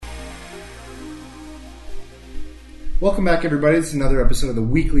Welcome back, everybody. It's another episode of the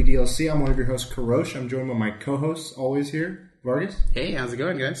Weekly DLC. I'm one of your hosts, Kurosh. I'm joined by my co-hosts, always here, Vargas. Hey, how's it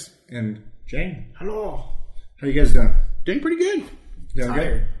going, guys? And Jang. Hello. How you guys doing? Doing pretty good. Doing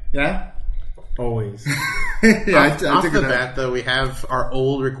Tired. good? Yeah? Always. Yeah, Off the bat, though, we have our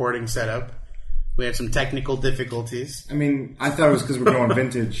old recording set up. We had some technical difficulties. I mean, I thought it was because we're going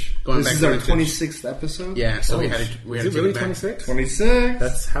vintage. This is our 26th episode? Yeah, so we had to Is it take really it back 26? 26?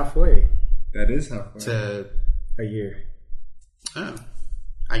 That's halfway. That is halfway. to... A year. Oh.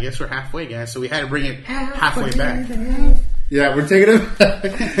 I guess we're halfway, guys. So we had to bring it halfway back. Yeah, we're taking it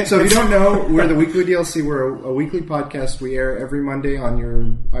back. So if you don't know, we're the Weekly DLC. We're a weekly podcast. We air every Monday on your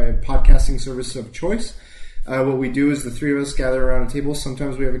podcasting service of choice. What we do is the three of us gather around a table.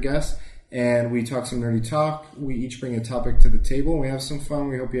 Sometimes we have a guest, and we talk some nerdy talk. We each bring a topic to the table. We have some fun.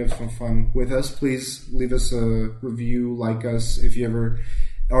 We hope you have some fun with us. Please leave us a review, like us if you ever...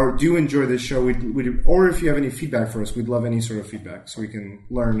 or do enjoy this show, or if you have any feedback for us, we'd love any sort of feedback so we can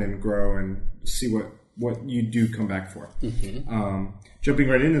learn and grow and see what you do come back for. Mm-hmm. Jumping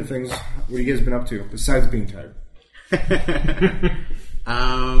right into things, what have you guys been up to besides being tired?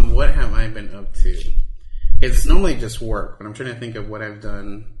 What have I been up to? It's normally just work, but I'm trying to think of what I've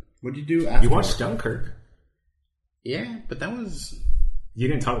done. What did you do after You watched work? Dunkirk. Yeah, but that was You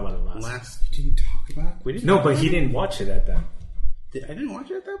didn't talk about it last... You didn't talk about it? We didn't No, talk but about he it? didn't watch it at that. I didn't watch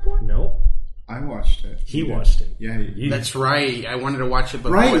it at that point? No. I watched it. He watched it. Yeah. That's right. I wanted to watch it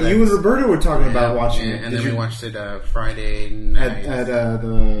before Right, that. you and Roberto were talking about watching yeah, it. and Did then we you- watched it Friday night. At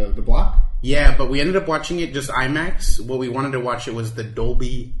the block? Yeah, but we ended up watching it just IMAX. What we wanted to watch it was the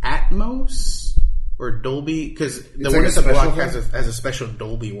Dolby Atmos or Dolby, because the like one a at the special block thing? has a special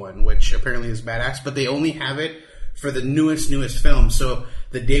Dolby one, which apparently is badass. But they only have it for the newest film. So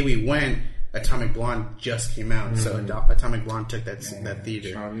the day we went, Atomic Blonde just came out, so Atomic Blonde took that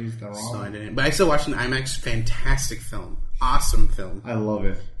theater. Charlie's the wrong. So I didn't, but I still watched an IMAX. Fantastic film, awesome film. I love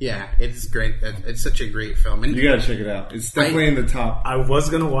it. Yeah, it's great. It's such a great film. And You gotta check it out. It's definitely in the top. I was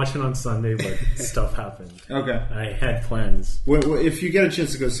going to watch it on Sunday, but stuff happened. Okay. I had plans. Well, if you get a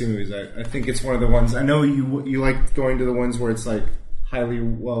chance to go see movies, I think it's one of the ones. I know you like going to the ones where it's like highly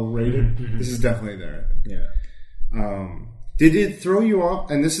well rated. Mm-hmm. This is definitely there. I think. Yeah. Did it throw you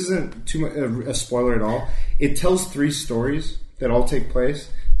off? And this isn't too much a spoiler at all. It tells 3 stories that all take place.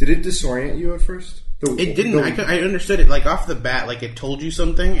 Did it disorient you at first? It didn't. I understood it like off the bat. Like it told you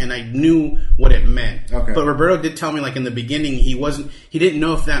something, and I knew what it meant. Okay. But Roberto did tell me, like in the beginning, he didn't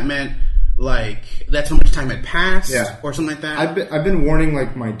know if that meant like that's how much time had passed, or something like that. I've been warning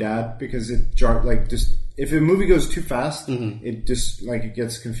like my dad because it just if a movie goes too fast, it just like it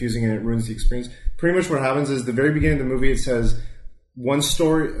gets confusing and it ruins the experience. Pretty much what happens is the very beginning of the movie it says one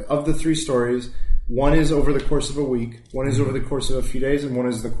story of the 3 stories. One is over the course of a week, one is over the course of a few days, and one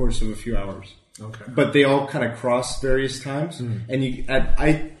is the course of a few hours. Okay. But they all kind of cross various times, and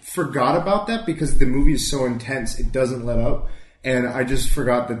I forgot about that because the movie is so intense; it doesn't let up, and I just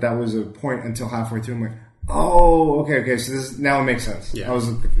forgot that was a point until halfway through. I'm like, oh, okay, so this now it makes sense. Yeah. I was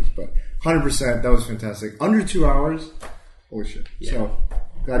a little confused, but 100%, that was fantastic. Under 2 hours, holy shit! Yeah. So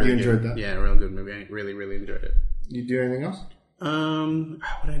glad Really you enjoyed good. that. Yeah, real good movie. I really, really enjoyed it. You do anything else?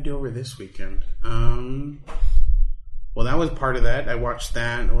 What did I do over this weekend? Well, that was part of that. I watched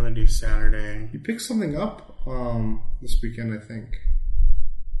that. I want to do Saturday. You picked something up this weekend, I think.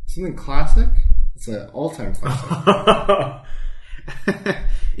 Something classic. It's an all-time classic.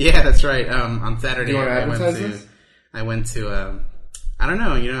 Yeah, that's right. On Saturday, Do you want to advertise this? I went to. I don't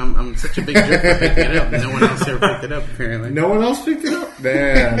know. You know, I'm such a big jerk for picking it up. No one else ever picked it up. Apparently, No one else picked it up?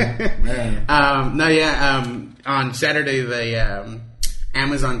 Man. On Saturday, the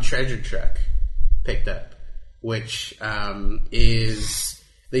Amazon Treasure Truck picked up, which is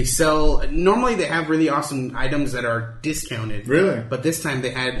they sell. Normally, they have really awesome items that are discounted. Really? But this time,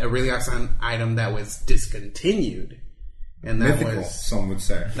 they had a really awesome item that was discontinued, and that Mythical, was some would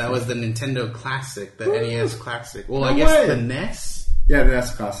say. that was the Nintendo Classic, the NES Classic. Well, No I guess way. the NES. Yeah,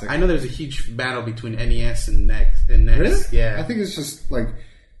 that's classic. I know there's a huge battle between NES and NES. Really? Yeah. I think it's just like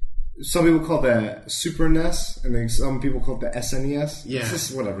some people call that Super NES, and then some people call it the SNES. Yeah. It's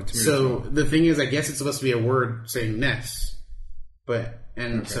just whatever. To me, So it's the thing is, I guess it's supposed to be a word saying NES, but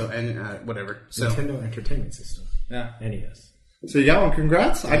whatever. So Nintendo Entertainment System. yeah. NES. So you got one.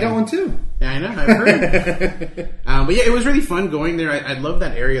 Congrats. I got one too. yeah, I know. I've heard. But yeah, it was really fun going there. I love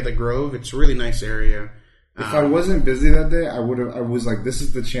that area, the Grove. It's a really nice area. If I wasn't busy that day, I would have. I was like, this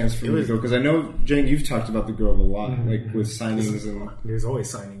is the chance for me to go because I know Jane, you've talked about the Grove a lot, like with signings and. There's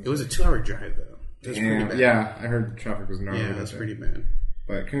always signings. It was a 2-hour drive though. It was pretty bad. Yeah, I heard traffic was gnarly. Yeah, that's pretty bad.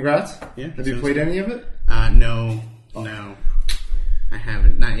 But congrats. Yeah, Have you sounds played any of it? No, I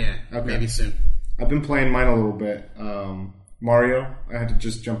haven't. Not yet. Okay. Maybe soon. I've been playing mine a little bit. Mario, I had to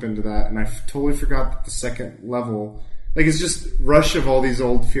just jump into that, and I totally forgot that the second level, like, it's just rush of all these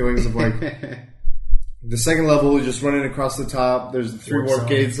old feelings of like. The second level is just running across the top. There's the 3 warp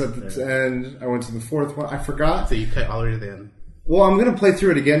gates at the end. I went to the 4th one. I forgot. So you cut all the way to the end. Well, I'm going to play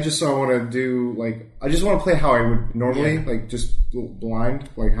through it again just so I want to do, like... I just want to play how I would normally, like, just blind.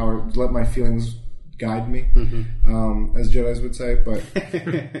 Like, how I let my feelings guide me, as Jedis would say. But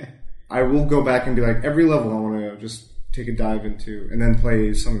I will go back and be like, every level I want to just take a dive into and then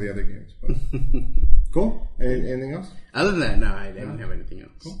play some of the other games. But cool. Anything else? Other than that, no, I don't have anything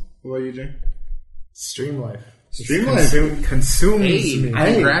else. Cool. What about you, Jay? Stream life. Stream life consumes me.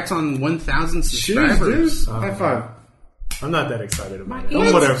 Congrats on 1,000 subscribers. High five. I'm not that excited about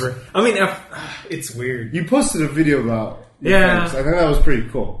it. Whatever. I mean, it's weird. You posted a video about fans. I think that was pretty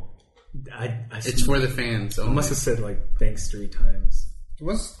cool. It's for the fans. I must have said like thanks 3 times.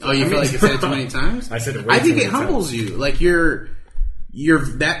 You feel like you said it too many times? I said it way I think too it many humbles times. you. Like you're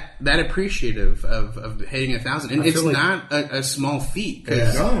that appreciative of hitting 1,000, and it's like, not a small feat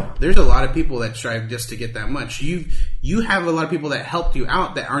because there's a lot of people that strive just to get that much. You have a lot of people that helped you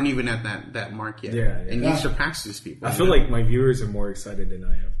out that aren't even at that mark yet, and you surpassed these people. I feel like my viewers are more excited than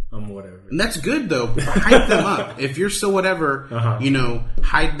I am. I'm whatever, and that's good though. Hype them up. If you're so whatever,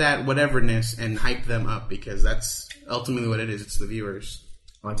 hide that whateverness and hype them up because that's ultimately what it is. It's the viewers.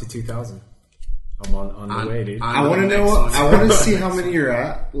 On to 2,000. I'm on the way, dude. I want to know. I want to see how many you're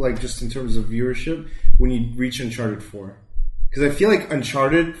at, like just in terms of viewership, when you reach Uncharted 4. Because I feel like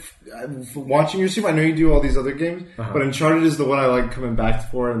Uncharted, watching your stream, I know you do all these other games, but Uncharted is the one I like coming back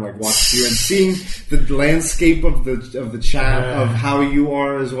for and like watching you and seeing the landscape of the chat of how you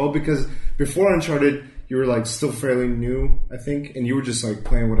are as well. Because before Uncharted, you were like still fairly new, I think, and you were just like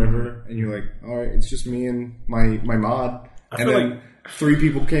playing whatever, and you're like, all right, it's just me and my mod, and then 3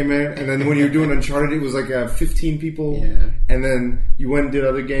 people came in, and then when you were doing Uncharted, it was like 15 people, and then you went and did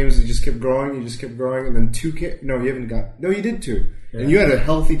other games, and you just kept growing, and then 2 you did 2, and you had a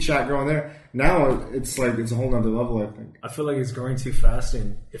healthy chat going there. Now it's like, it's a whole nother level, I think. I feel like it's growing too fast,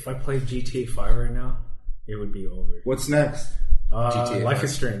 and if I played GTA 5 right now, it would be over. What's next? Life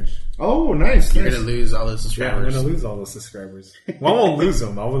is Strange. Oh, nice. You're going to lose all those subscribers. Yeah, I'm going to lose all those subscribers. Well, I won't lose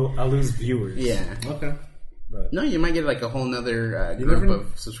them. I'll lose viewers. Yeah. Okay. But no, you might get like a whole nother group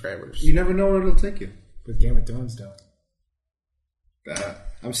of subscribers. You never know where it'll take you. With Game of Thrones, though.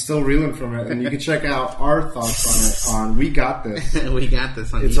 I'm still reeling from it, and you can check out our thoughts on We Got This. We Got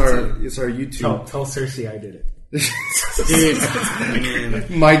This on it's YouTube. It's our YouTube. Tell Cersei I did it. Dude,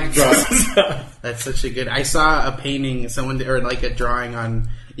 mic drop. That's such a good. I saw a painting, or like a drawing on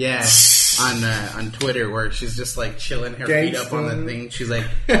Twitter where she's just like chilling her feet up on the thing. She's like,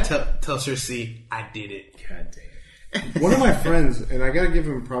 tell Cersei I did it. God damn. One of my friends, and I gotta give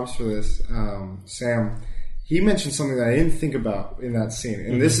him props for this, Sam, he mentioned something that I didn't think about in that scene.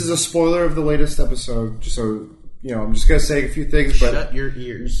 And this is a spoiler of the latest episode, just so, I'm just gonna say a few things, but shut your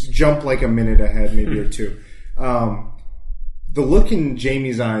ears. Jump like a minute ahead, maybe or 2. The look in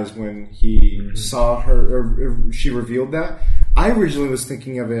Jamie's eyes when he saw her, or she revealed that, I originally was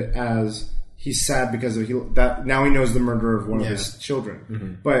thinking of it as he's sad because that now he knows the murder of one of his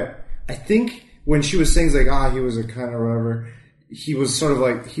children. But I think when she was saying like, he was a kind of whatever, he was sort of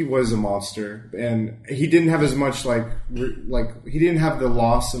like, he was a monster, and he didn't have as much he didn't have the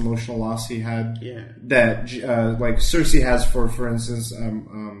emotional loss he had that like Cersei has for instance,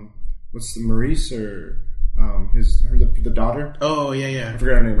 what's the Maurice or the daughter? Oh yeah. I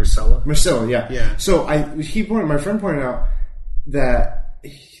forgot her name. Marcella, yeah. So my friend pointed out that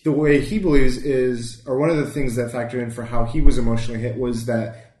the way he believes is, or one of the things that factored in for how he was emotionally hit was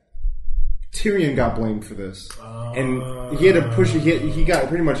that Tyrion got blamed for this, and he had to push. He got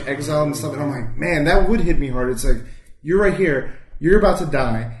pretty much exiled and stuff. And I'm like, man, that would hit me hard. It's like, you're right here, you're about to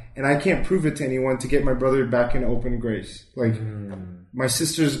die, and I can't prove it to anyone to get my brother back in open grace. Like, my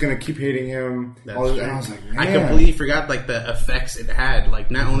sister's gonna keep hating him. That's true. And I was like, man. I completely forgot like the effects it had.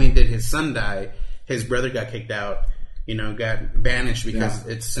 Like, not only did his son die, his brother got kicked out. Got banished because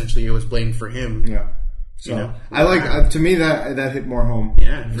it was blamed for him. Yeah. So I like to me that hit more home.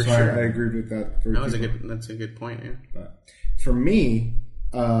 Yeah, for sure. I agreed with that. That's a good point. Yeah. But for me,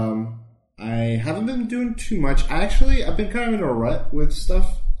 I haven't been doing too much. Actually, I've been kind of in a rut with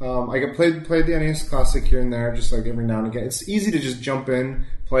stuff. I played the NES Classic here and there, just like every now and again. It's easy to just jump in,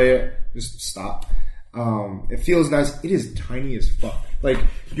 play it, just stop. It feels nice. It is tiny as fuck. Like,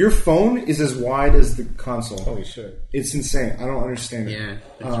 your phone is as wide as the console. Holy shit. It's insane. I don't understand it. Yeah,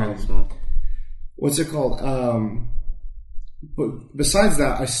 it's really small. What's it called? But besides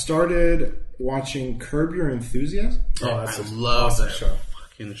that, I started watching Curb Your Enthusiasm. Oh, I love that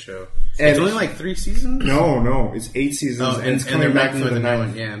fucking show. It's only like 3 seasons? No, it's 8 seasons, and it's coming back for the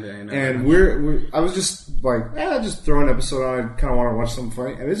 9th. Yeah, I know. And I was just like, just throw an episode on. I kind of want to watch something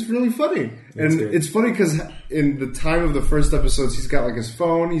funny, and it's really funny. It's funny because in the time of the first episodes, he's got like his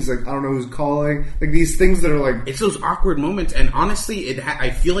phone. He's like, I don't know who's calling. Like these things that are like, it's those awkward moments. And honestly,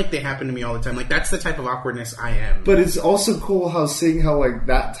 I feel like they happen to me all the time. Like that's the type of awkwardness I am. But it's also cool seeing how like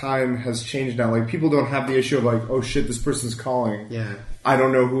that time has changed now. Like people don't have the issue of like, oh shit, this person's calling. Yeah. I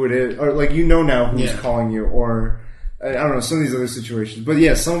don't know who it is, or like now who's calling you, or I don't know, some of these other situations. But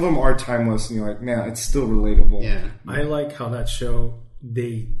yeah, some of them are timeless, and you're like, man, it's still relatable. Yeah, I like how that show,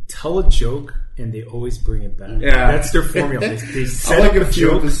 they tell a joke and they always bring it back. Yeah, that's their formula. They set up a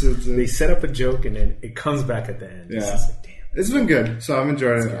joke. They set up a joke and then it comes back at the end. Yeah, it's just like, damn. It's been good. So I'm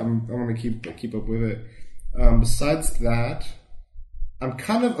enjoying it. I'm going to keep up with it. Besides that, I'm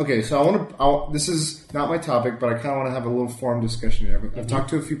kind of okay. So I want to. This is not my topic, but I kind of want to have a little forum discussion here. I've talked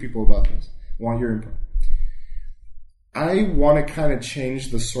to a few people about this. I want your input. I want to kind of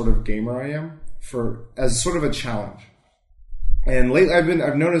change the sort of gamer I am as sort of a challenge. And lately,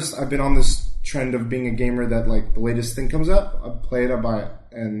 I've noticed I've been on this trend of being a gamer that like the latest thing comes up, I play it, I buy it,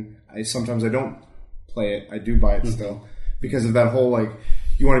 and sometimes I don't play it. I do buy it still because of that whole like.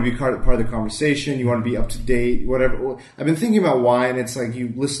 You want to be part of the conversation. You want to be up to date, whatever. I've been thinking about why, and it's like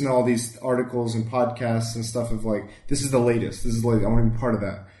you listen to all these articles and podcasts and stuff of like, this is the latest. This is the latest. I want to be part of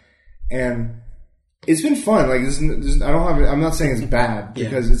that. And it's been fun. Like, I'm not saying it's bad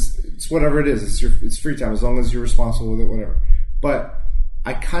because it's whatever it is. It's free time as long as you're responsible with it, whatever. But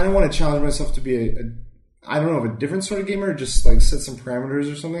I kind of want to challenge myself to be I don't know, a different sort of gamer, just like set some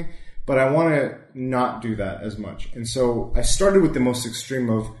parameters or something. But I want to not do that as much. And so I started with the most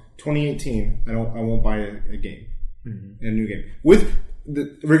extreme of 2018. I won't buy a game, a new game.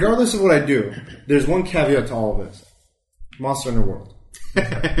 Regardless of what I do, there's one caveat to all of this. Monster Hunter World.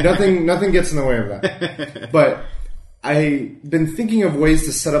 Nothing gets in the way of that. But I've been thinking of ways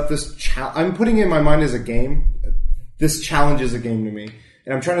to set up this I'm putting it in my mind as a game. This challenge is a game to me.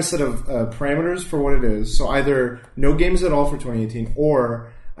 And I'm trying to set up parameters for what it is. So either no games at all for 2018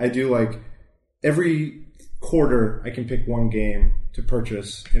 or I do like every quarter I can pick one game to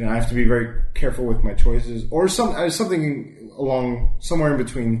purchase, and I have to be very careful with my choices, or something along somewhere in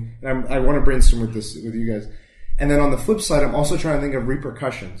between. And I want to brainstorm with you guys. And then on the flip side, I'm also trying to think of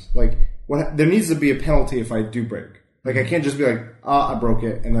repercussions. Like there needs to be a penalty if I do break. Like I can't just be like, I broke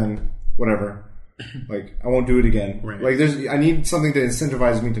it, and then whatever. Like I won't do it again. Right. Like I need something to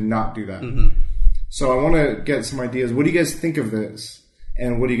incentivize me to not do that. So I want to get some ideas. What do you guys think of this?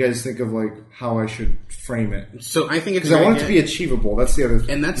 And what do you guys think of like how I should frame it? So I think it's because I want it to be achievable. That's the other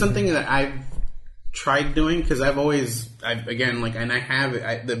thing. And that's something that I've tried doing because I have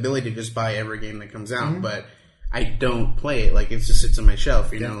the ability to just buy every game that comes out, but I don't play it. Like it just sits on my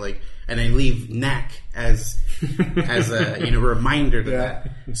shelf, you know. Like, and I leave Knack as a reminder to that.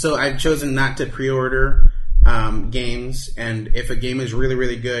 So I've chosen not to pre-order games, and if a game is really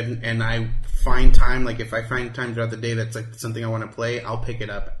really good, and I find time, like if I find time throughout the day that's like something I want to play, I'll pick it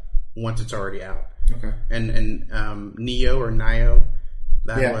up once it's already out. Okay. And Nio,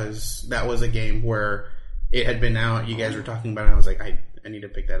 that was a game where it had been out. You guys were talking about it. And I was like, I need to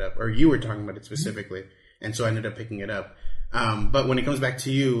pick that up, or you were talking about it specifically, and so I ended up picking it up. But when it comes back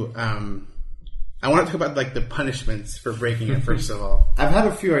to you, I want to talk about like the punishments for breaking it. First of all, I've had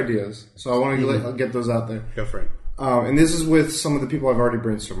a few ideas, so I want to get those out there. Go for it. And this is with some of the people I've already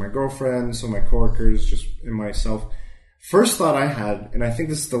brainstormed, my girlfriend, some of my coworkers, just and myself. First thought I had, and I think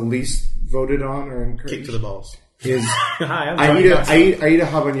this is the least voted on or encouraged. Kick to the balls. Is I eat a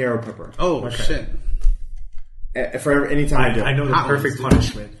habanero pepper. Oh shit! For any time I do. I know the perfect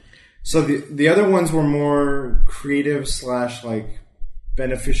punishment. So the other ones were more creative / like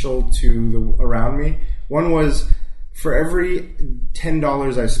beneficial to the around me. One was for every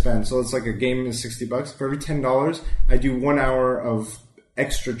 $10 I spend, so it's like a game is $60. For every $10, I do 1 hour of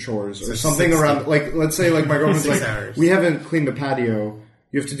extra chores or something 60. Around. Like let's say like my girlfriend's like, hours. We haven't cleaned the patio.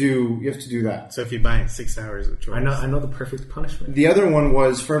 You have to do that. So if you buy 6 hours of chores, I know the perfect punishment. The other one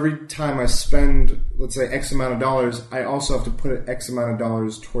was for every time I spend, let's say X amount of dollars, I also have to put X amount of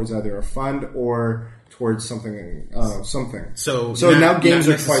dollars towards either a fund or towards something. So now games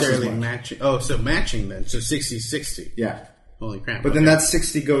are twice as much. Matching. Oh, so matching then. So 60-60. Yeah. Holy crap. But then that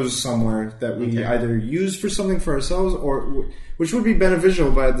 60 goes somewhere that we either use for something for ourselves or which would be beneficial,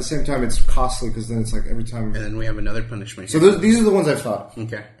 but at the same time it's costly because then it's like every time. And then we have another punishment. So these are the ones I've thought of.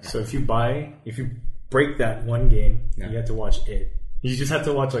 Okay. So if you break that one game, you have to watch it. You just have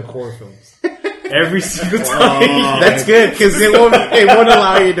to watch like horror films. Every single time. That's good because it won't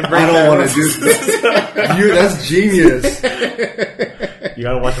allow you to break. I don't want to do that. That's genius. You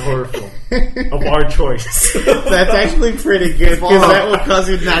gotta watch a horror film. of our choice. That's actually pretty good because that will cause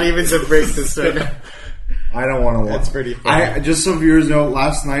you not even to break the story. I don't want to watch. That's pretty funny. Just so viewers know,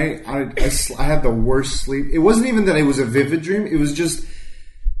 last night I had the worst sleep. It wasn't even that it was a vivid dream. It was just,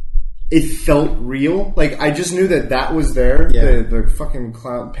 it felt real. Like, I just knew that was there. Yeah. The fucking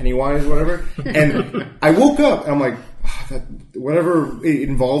clown, Pennywise, whatever. And I woke up and I'm like, whatever it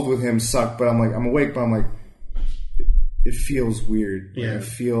involved with him sucked. But I'm like, I'm awake, but I'm like, it feels weird. Yeah. Like, I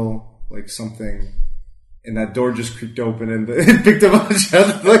feel like something. And that door just creaked open and it picked up on the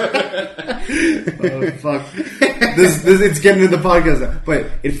chest. Oh, fuck. This, it's getting into the podcast now. But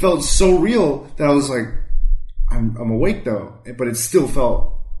it felt so real that I was like, I'm awake though. But it still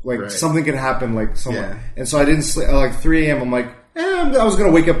felt like something could happen like somewhere. Yeah. And so I didn't sleep. Like 3 a.m. I'm like, I was going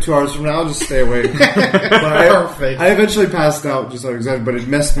to wake up 2 hours from now. I'll just stay awake. But I eventually passed out just out of anxiety, but it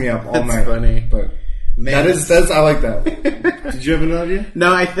messed me up all night. That's funny. But man. That's I like that. Did you have an idea?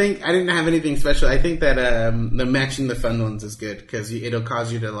 No, I think I didn't have anything special. I think that the matching the fun ones is good because it'll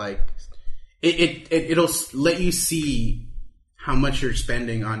cause you to like it'll let you see how much you're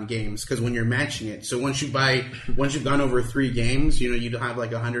spending on games because when you're matching it. So once you've gone over 3 games, you'd have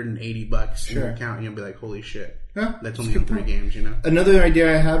like $180 in your account and you'll be like, holy shit. Yeah, that's only on 3 games, Another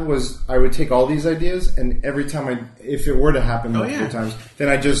idea I had was I would take all these ideas and every time if it were to happen multiple times, then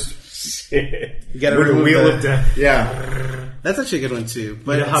I just you gotta remove wheel of death. Yeah, that's actually a good one too.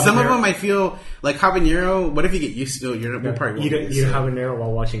 But some of them I feel like habanero. What if you get used to it? We'll probably eat habanero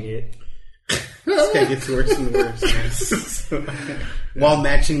while watching it. This guy gets worse and worse. While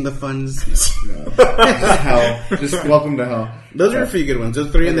matching the funds. No. Hell. Just welcome to hell. Those are a few good ones.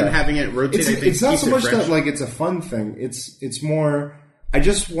 Those 3 and then having it rotate. It's not so much that like it's a fun thing. It's more.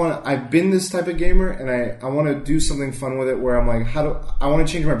 I've been this type of gamer, and I want to do something fun with it. Where I'm like, I want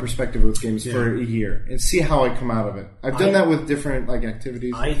to change my perspective with games for a year and see how I come out of it. I've done that with different like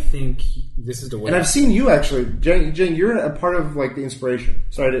activities. I think this is the way. And I've seen you actually, Jang. You're a part of like the inspiration.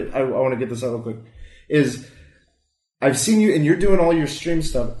 Sorry, I want to get this out real quick. I've seen you, and you're doing all your stream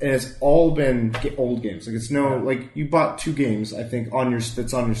stuff, and it's all been old games. Like it's like you bought 2 games, I think,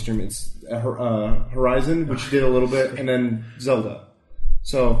 that's on your stream. It's Horizon, which you did a little bit, and then Zelda.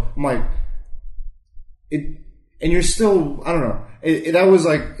 So I'm like, and you're still, I don't know. That was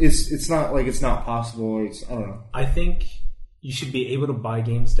like, it's not like it's not possible. Or I don't know. I think you should be able to buy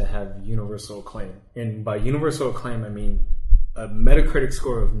games that have universal acclaim, and by universal acclaim, I mean a Metacritic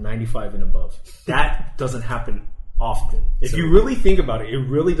score of 95 and above. That doesn't happen often. If you really think about it, it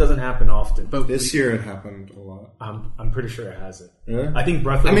really doesn't happen often. But this year it happened a lot. I'm pretty sure it hasn't. Yeah? I think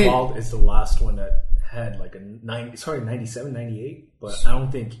Breath of the Wild is the last one that had like a 97, 98, but I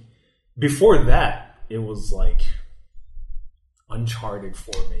don't think before that it was like Uncharted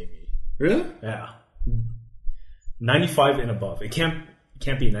 4 maybe. Really? Yeah. 95 and above. It can't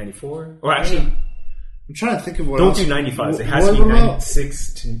be 94. Or actually, I'm trying to think of what. Don't else. do 95. It has to be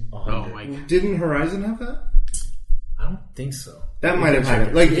 96 to 100. Oh my God. Didn't Horizon have that? I don't think so. That might have had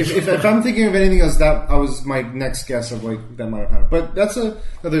it. Like if I'm thinking of anything else, that was my next guess of like that might have had it. But that's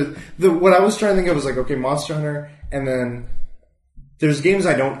another. What I was trying to think of was like, okay, Monster Hunter, and then there's games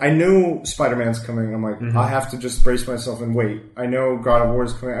I know Spider-Man's coming. I'm like, I have to just brace myself and wait. I know God of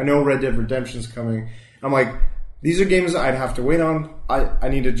War's coming. I know Red Dead Redemption's coming. I'm like, these are games that I'd have to wait on. I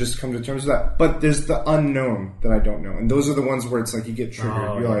need to just come to terms with that. But there's the unknown that I don't know, and those are the ones where it's like you get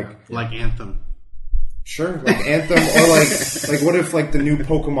triggered. You're like Anthem. Sure, like Anthem, or like what if like the new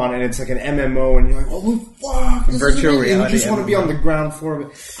Pokemon and it's like an MMO and you're like, oh fuck, virtual reality, and you just want to be on the ground floor of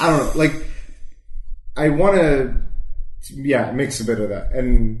it. I don't know, like I want to, mix a bit of that,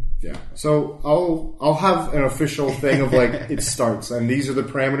 and so I'll have an official thing of like it starts and these are the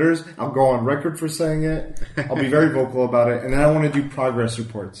parameters. I'll go on record for saying it. I'll be very vocal about it, and then I want to do progress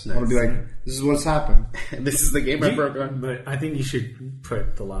reports. Nice. I want to be like, this is what's happened. This is the game I broke on. But I think you should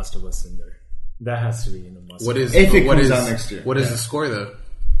put The Last of Us in there. That has to be in the must. If it comes out next year. What is the score though?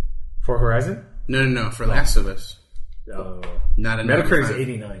 For Horizon? No. For Last of Us. Not a Metacritic is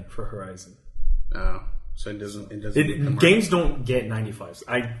 89 for Horizon. Oh, so it doesn't. Games don't get 95s.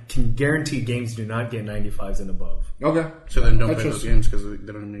 I can guarantee games do not get 95s and above. Okay. So then don't play those games because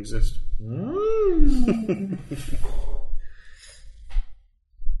they don't even exist.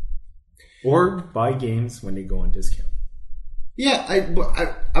 Or buy games when they go on discount. Yeah,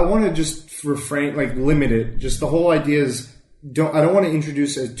 I want to just refrain, like limit it. Just the whole idea is I don't want to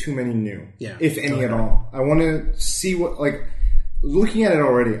introduce too many new, if any at all. I want to see what, like, looking at it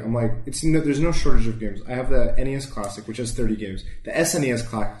already, I'm like, there's no shortage of games. I have the NES Classic, which has 30 games. The SNES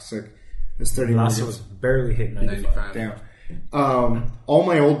Classic has 30 games. Last was barely hit 95. Damn. All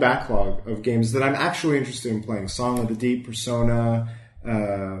my old backlog of games that I'm actually interested in playing. Song of the Deep, Persona,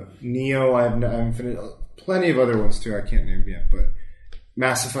 Neo, I haven't finished. Plenty of other ones too. I can't name yet, but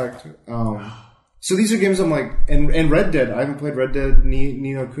Mass Effect. So these are games I'm like, and Red Dead. I haven't played Red Dead, Ni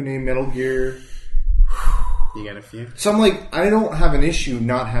no Kuni, Metal Gear. You got a few. So I'm like, I don't have an issue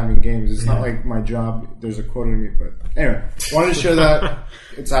not having games. It's not like my job. There's a quota to meet, but anyway, wanted to share that.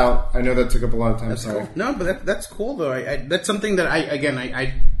 It's out. I know that took up a lot of time. That's sorry. cool. No, but that's cool though. That's something that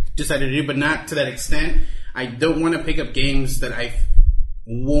I decided to do, but not to that extent. I don't want to pick up games that I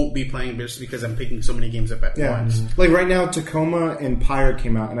won't be playing just because I'm picking so many games up at once. Like right now, Tacoma and Pyre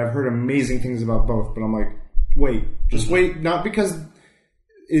came out, and I've heard amazing things about both. But I'm like, wait, just wait. Not because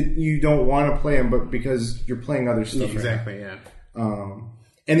you don't want to play them, but because you're playing other stuff. Exactly. Right now.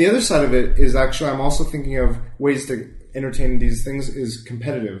 And the other side of it is actually, I'm also thinking of ways to entertain these things is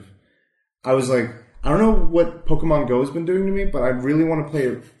competitive. I was like, I don't know what Pokemon Go has been doing to me, but I really want to play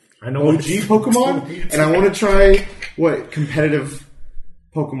OG Pokemon, and I want to try what competitive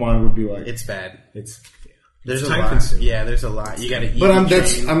Pokemon would be like. It's bad. There's a time lot. consuming. Yeah, there's a lot. You got to eat. But I'm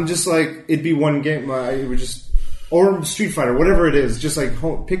just like, it'd be one game. It would just, or Street Fighter, whatever it is. Just like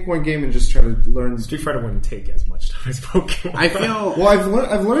pick one game and just try to learn. Street Fighter wouldn't take as much time as Pokemon. I feel. Well,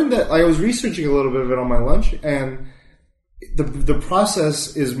 I've learned that. I was researching a little bit of it on my lunch, and the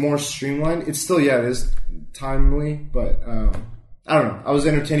process is more streamlined. It's still, it is timely, but I don't know. I was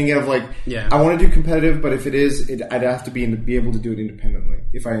entertaining it of like, I want to do competitive, but if it is, I'd have to be able to do it independently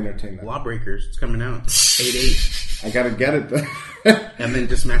if I entertain that. Lawbreakers, it's coming out 8/8. I gotta get it though. And then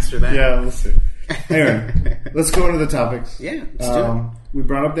just master that. Yeah, we'll see. Anyway, let's go into the topics. Yeah, let's do it. We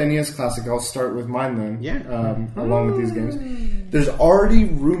brought up the NES Classic. I'll start with mine then. Yeah. Along with these games, there's already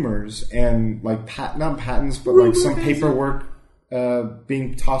rumors and like not patents, but like some paperwork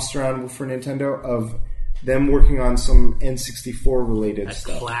being tossed around for Nintendo of them working on some N64 related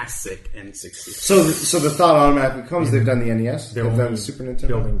stuff. Classic N64. So the thought automatically comes: they've done the NES, they've done the Super Nintendo,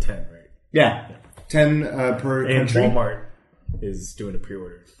 building 10, right? Yeah. 10 per and country. Walmart is doing a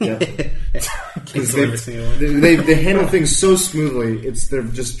pre-order. Yeah. They handle things so smoothly. They're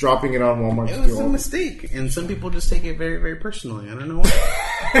just dropping it on Walmart. It was a mistake, and some people just take it very, very personally. I don't know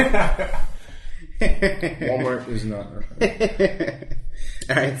why. Walmart is not.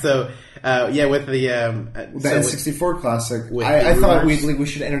 All right, so with the N64 Classic, I thought we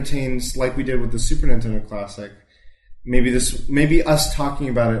should entertain like we did with the Super Nintendo Classic. Maybe us talking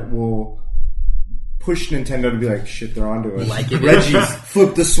about it will push Nintendo to be like, shit, they're onto it. Like it Reggie,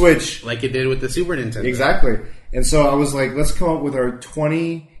 flip the switch. Like it did with the Super Nintendo. Exactly. And so I was like, let's come up with our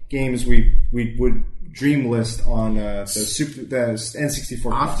 20 games we would dream list on the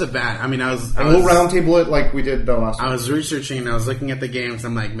N64. Off the bat, I mean, we'll roundtable it like we did the last one. I was researching and I was looking at the games.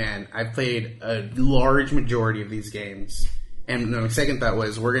 I'm like, man, I've played a large majority of these games. And the second thought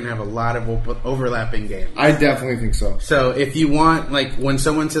was, we're going to have a lot of overlapping games. I definitely think so. So if you want, like, when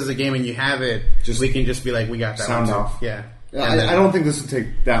someone says a game and you have it, we can just be like, we got that sound one. off. Yeah. I don't think this would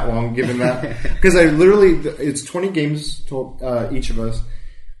take that long, given that. Because it's 20 games each of us.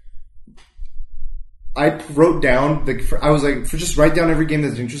 I wrote down, I was like, just write down every game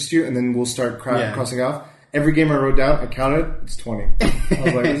that interests you, and then we'll start crossing off. Every game I wrote down, I counted, it's 20. I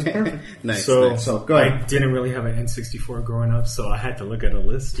was like, this is perfect. Nice. So go ahead. I didn't really have an N64 growing up, so I had to look at a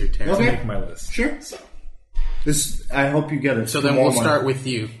list to make my list. Sure. I hope you get it. So then we'll start with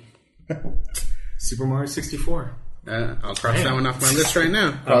you. Super Mario 64. I'll cross that one off my list right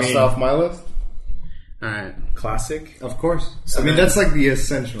now. Cross off my list? Alright. Classic. Of course. So that's like the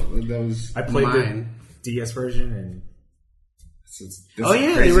essential. I played the DS version and...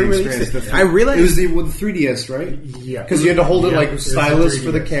 they re-released it. I realized it was with the 3DS, right? Yeah, because you had to hold it like stylus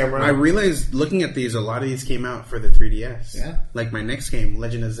for the camera. I realized looking at these, a lot of these came out for the 3DS. Yeah, like my next game,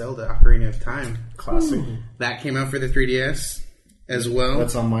 Legend of Zelda: Ocarina of Time, classic. That came out for the 3DS as well.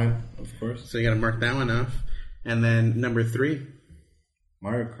 That's on mine, of course. So you got to mark that one off. And then number 3,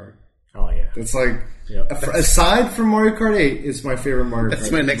 Mario Kart. Oh yeah, it's like aside from Mario Kart 8, it's my favorite Mario Kart.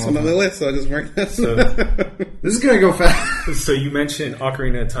 That's my next one on the list, so I'll just mark that. So, this is gonna go fast. So you mentioned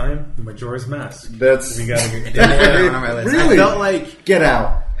Ocarina of Time, Majora's Mask. We gotta get that one on my list. Really? I felt like Get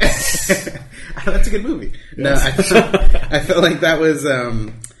Out. That's a good movie. Yes. No, I felt like that was.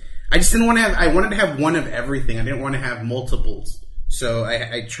 I just didn't want to have. I wanted to have one of everything. I didn't want to have multiples. So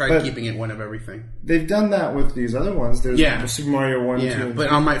I tried keeping it one of everything. They've done that with these other ones. There's Super Mario 1, 2, and 3.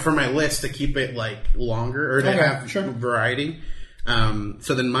 But for my list to keep it like longer or to have variety.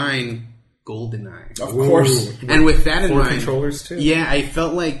 So then mine, GoldenEye. Of course. And with that in mind, controllers too. Yeah, I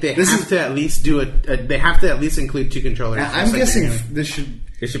felt like they have to at least they have to at least include 2 controllers. I'm guessing they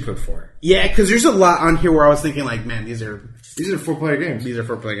should put 4. Yeah, because there's a lot on here where I was thinking like, man, these are 4-player games. These are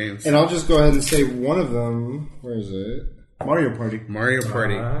 4-player games. And I'll just go ahead and say one of them. Where is it? Mario Party. Mario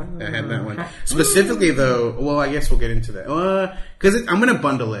Party. I had that one. Specifically, though, well, I guess we'll get into that. Because I'm going to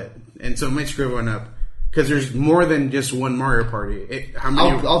bundle it, and so it might screw everyone up. Because there's more than just one Mario Party. How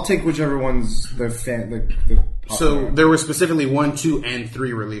many? I'll take whichever one's the so there were specifically 1, 2, and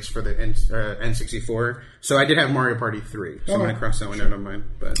 3 released for the N64. So I did have Mario Party 3. So I'm going to cross that one out on mine.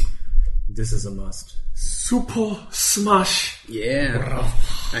 But this is a must. Super Smash. Yeah.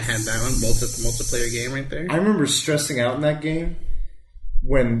 I had that one. Multiplayer game right there. I remember stressing out in that game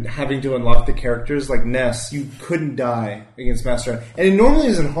when having to unlock the characters. Like Ness, you couldn't die against Master Hand. And it normally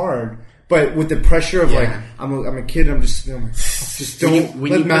isn't hard. But with the pressure of I'm a kid, I'm just don't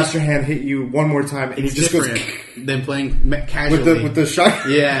let Master Hand hit you one more time, and it's it just different goes than playing casually with the shot.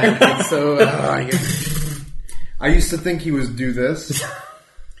 Yeah, it's so. I used to think he would do this.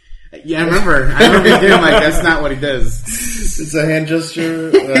 Yeah, I remember doing that's not what he does. It's a hand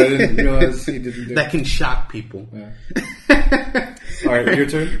gesture. I didn't realize he didn't do. That can shock people. Yeah. All right, your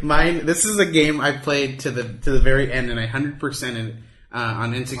turn. Mine. This is a game I played to the very end, and I 100% in.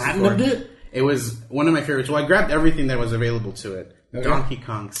 On N64. Loved it? It was one of my favorites. Well, I grabbed everything that was available to it. Okay. Donkey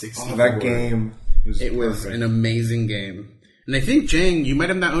Kong 64. Oh, that game was was an amazing game. And I think, Jang, you might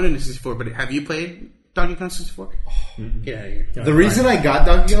have not owned an N64, but have you played Donkey Kong 64? Get out of here. The reason I got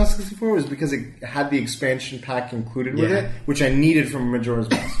Donkey Kong 64 was because it had the expansion pack included with it, which I needed from Majora's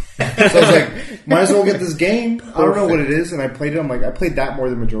Mask. So I was like, might as well get this game. Perfect. I don't know what it is, and I played it. I'm like, I played that more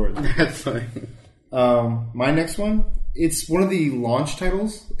than Majora's. That's funny. My next one, it's one of the launch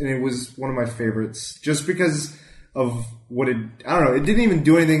titles, and it was one of my favorites just because of what it... I don't know, it didn't even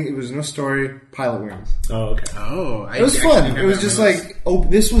do anything. It was no story. Pilot Wings. Oh, okay. Oh, it was fun. It was just like...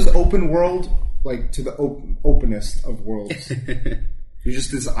 this was open world, like to the openest of worlds. You're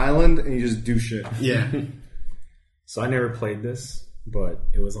just this island, and you just do shit. Yeah. So I never played this, but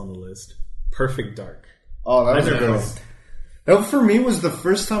it was on the list. Perfect Dark. Oh, that was a good one. That for me was the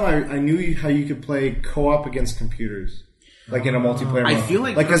first time I knew how you could play co-op against computers, like in a multiplayer mode. I feel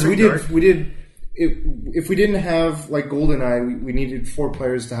like because we did if we didn't have like GoldenEye, we needed 4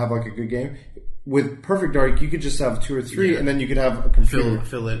 players to have like a good game. With Perfect Dark, you could just have 2 or 3, and then you could have a computer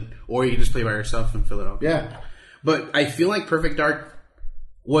fill it, or you could just play by yourself and fill it up. Yeah, but I feel like Perfect Dark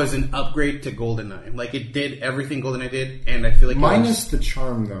was an upgrade to GoldenEye. Like, it did everything GoldenEye did, and I feel like... Minus the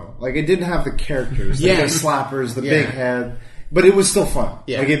charm, though. Like, it didn't have the characters. The slappers, the big head. But it was still fun.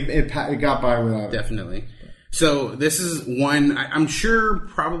 Yeah. Like, it got by without it. Definitely. So, this is one... I'm sure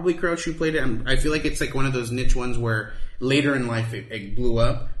probably Kurosh, you played it. I feel like it's like one of those niche ones where later in life it blew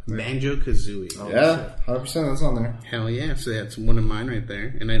up. Banjo-Kazooie. Oh, yeah, 100% that's on there. Hell yeah. So, that's one of mine right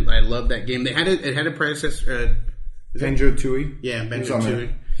there. And I love that game. It had a predecessor... Banjo-Tooie? Yeah,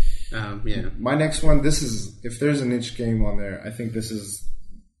 Banjo-Tooie. Yeah. My next one, this is... If there's a niche game on there, I think this is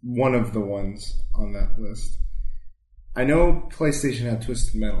one of the ones on that list. I know PlayStation had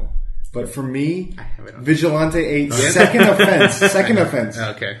Twisted Metal, but for me, Vigilante 8, Second Offense.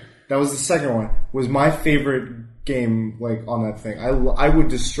 Okay. That was the second one. Was my favorite game, like, on that thing. I would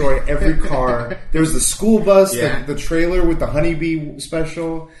destroy every car. There was the school bus, the trailer with the honeybee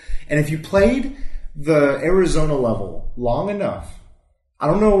special. And if you played the Arizona level long enough, I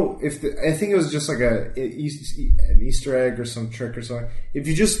don't know if I think it was just like an Easter egg or some trick or something. If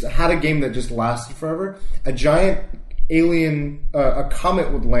you just had a game that just lasted forever, a giant alien, a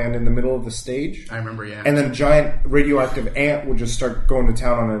comet would land in the middle of the stage. I remember, yeah. And then a giant radioactive ant would just start going to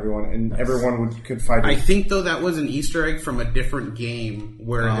town on everyone, and everyone could fight it. I think, though, that was an Easter egg from a different game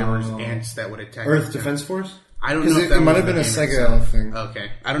where there was ants that would attack. Earth Defense Force? I don't know if that it might have been a Sega thing.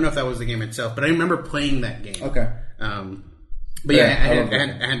 Okay. I don't know if that was the game itself, but I remember playing that game. Okay. But yeah,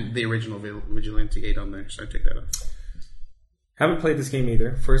 I had the original Vigilante 8 on there, so I took that off. Haven't played this game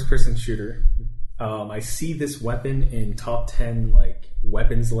either. First person shooter. I see this weapon in top 10 like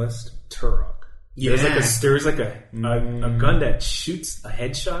weapons list. Turok. Yeah. There's like a gun that shoots a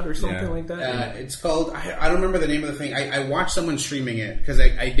headshot or something like that. It's called. I don't remember the name of the thing. I watched someone streaming it because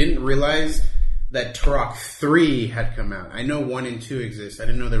I didn't realize that Turok 3 had come out. I know 1 and 2 exist. I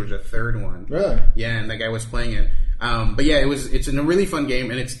didn't know there was a third one. Really? Yeah, and that guy was playing it. But yeah, it's a really fun game,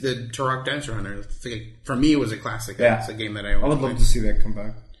 and it's the Turok Dinosaur Hunter. For me, it was a classic. Yeah. It's a game that I always would love to see that come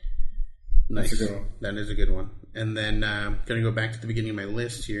back. Nice. That's a good one. That is a good one. And then, going to go back to the beginning of my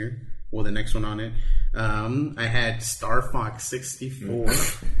list here. Well, the next one on it. I had Star Fox 64.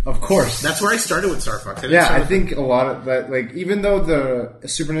 Of course. That's where I started with Star Fox. I think a lot of that, like, even though the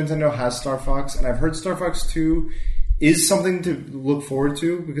Super Nintendo has Star Fox, and I've heard Star Fox 2 is something to look forward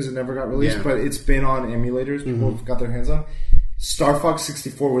to because it never got released, but it's been on emulators. People have got their hands on. Star Fox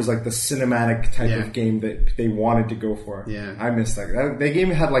 64 was like the cinematic type of game that they wanted to go for. Yeah. I missed that. That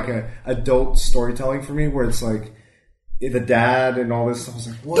game had like a adult storytelling for me where it's like, the dad and all this stuff. I was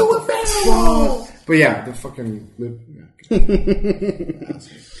like, what the fuck? But yeah, the fucking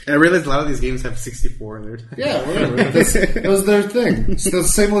And I realized a lot of these games have 64 in there. Yeah, whatever. That was their thing. It's the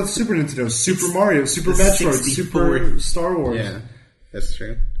same with Super Nintendo. Super Mario, Super Metroid, 64. Super Star Wars. Yeah, that's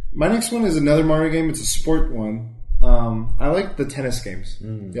true. My next one is another Mario game. It's a sport one. I like the tennis games.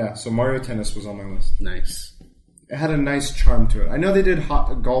 Yeah, so Mario Tennis was on my list. Nice. It had a nice charm to it. I know they did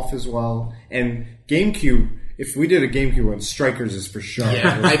golf as well. And GameCube, if we did a GameCube one, Strikers is for sure.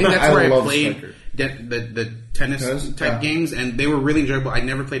 Yeah, I think that's where I played Striker. the tennis type games, and they were really enjoyable. I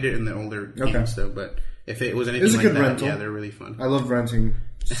never played it in the older games, though, but if it was anything like that, rental. yeah, they're really fun. I love renting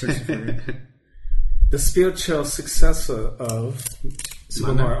 64 games. The spiritual successor of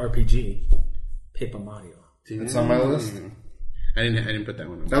Super Mario RPG, Paper Mario. It's on my list. I didn't put that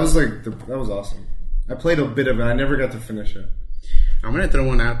one on. That was that was awesome. I played a bit of it. I never got to finish it. I'm gonna throw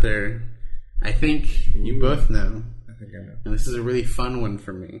one out there. I think you both know. I think I know. And this is a really fun one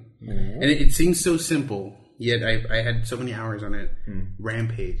for me. And it seems so simple, yet I had so many hours on it.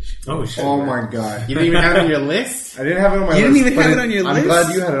 Rampage. Oh shit! Oh my god! You didn't even have it on your list? I didn't have it on my list. You didn't even have it on your list? I'm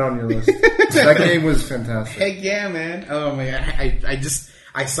glad you had it on your list. That game was fantastic. Heck yeah, man! Oh my god!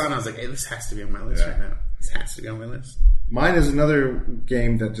 I saw it and I was like, hey, this has to be on my list right now. This has to be on my list. Mine is another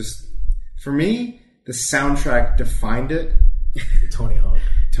game that just, for me, the soundtrack defined it. Tony Hawk.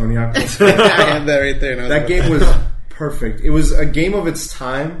 Tony Hawk. I had that right there. That game was perfect. It was a game of its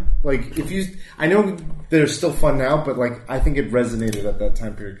time. Like, I know they're still fun now, but like, I think it resonated at that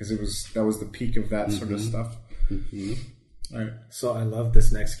time period because that was the peak of that sort of stuff. Mm-hmm. All right. So I love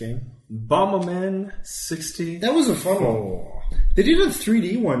this next game. Bomberman 60. That was a fun one. They did a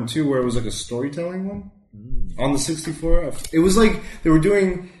 3D one too, where it was like a storytelling one on the 64. It was like they were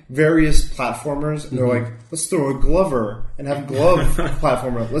doing various platformers, and they're like, let's throw a Glover and have Glove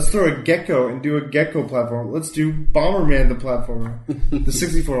platformer. Let's throw a Gecko and do a Gecko platformer. Let's do Bomberman the platformer. The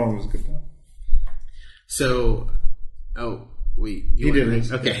 64 one was a good one. So, wait, you did it.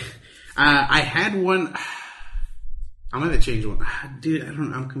 Okay, I had one. I'm gonna change one, dude.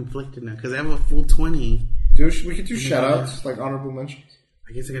 I'm conflicted now because I have a full 20. We could do shout-outs, like honorable mentions.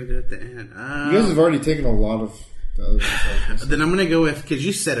 I guess I gotta do it at the end. You guys have already taken a lot of the other ones. Then I'm gonna go with, because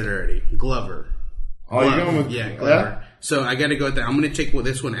you said it already, Glover. Oh, you're going with... Yeah, Glover. Yeah? So I gotta go with that. I'm gonna take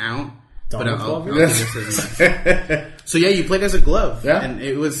this one out. I'll do this as So yeah, you played as a glove. Yeah. And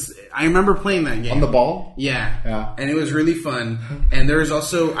it was... I remember playing that game. On the ball? Yeah. And it was really fun. And there was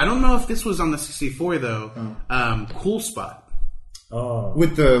also... I don't know if this was on the 64, though. Cool Spot. Oh.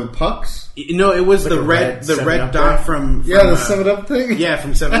 With the pucks? No, it was like the red dot from the 7-Up thing? Yeah,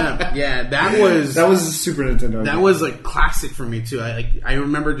 from 7-Up. Yeah, that was a Super Nintendo. That was like classic for me too. I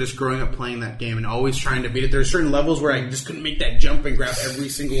remember just growing up playing that game and always trying to beat it. There were certain levels where I just couldn't make that jump and grab every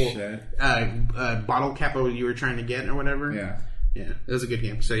single bottle cap you were trying to get or whatever. Yeah, it was a good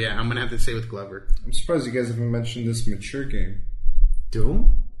game. So yeah, I'm gonna have to say with Glover. I'm surprised you guys haven't mentioned this mature game.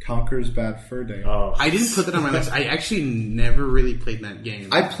 Doom? Conker's Bad Fur Day. Oh. I didn't put that on my list. I actually never really played that game.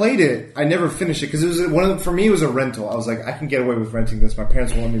 I played it. I never finished it because it was for me. It was a rental. I was like, I can get away with renting this. My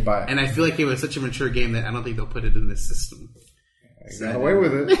parents won't let me buy it. And I feel like it was such a mature game that I don't think they'll put it in this system. I got away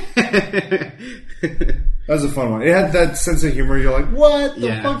with it. That was a fun one. It had that sense of humor. You're like, what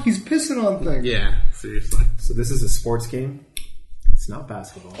the fuck? He's pissing on things. Yeah, seriously. So this is a sports game. It's not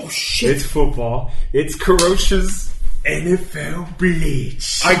basketball. Oh shit! It's football. It's Kurosh's NFL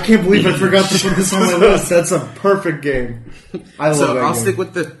Bleach. I can't believe I forgot to put this on my list. That's a perfect game. I love that game. I'll stick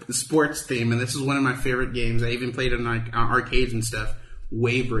with the sports theme, and this is one of my favorite games. I even played it in arcades and stuff.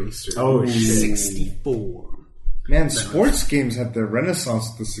 Wave Racer. Oh, 64. Man, sports games had their renaissance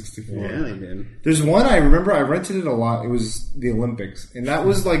with the 64. Yeah, they did. There's one I remember. I rented it a lot. It was the Olympics, and that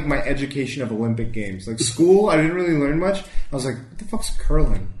was like my education of Olympic games. Like school, I didn't really learn much. I was like, what the fuck's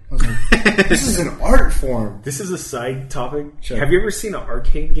curling? I was like, this is an art form. This is a side topic. Sure. Have you ever seen an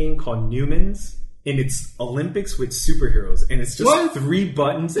arcade game called Newman's? And it's Olympics with superheroes, and it's just 3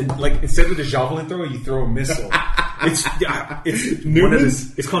 buttons, and like instead of the javelin throw, you throw a missile. It's one of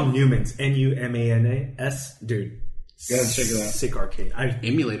this. It's called Newman's. Numanas, dude. Gotta check it out. Sick arcade.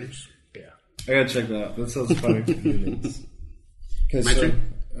 Emulators. Yeah, I gotta check that out. That sounds funny. Newman's. My turn.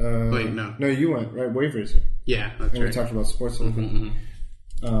 Wait, no, you went right. Wave Racer. Yeah, that's right. We talked about sports.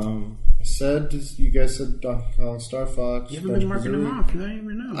 I said, you guys said Donkey Kong, Star Fox. You haven't been marking them off. You don't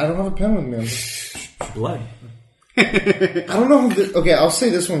even know. I don't have a pen with me. Blood. I don't know. Okay, I'll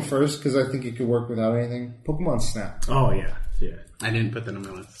say this one first because I think it could work without anything. Pokemon Snap. Oh, yeah. I didn't put that on my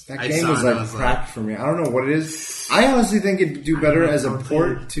list. That game was like cracked for me. I don't know what it is. I honestly think it'd do better as a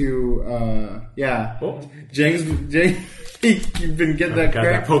port to, Jang, you've been getting that crap.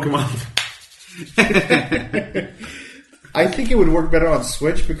 That Pokemon. I think it would work better on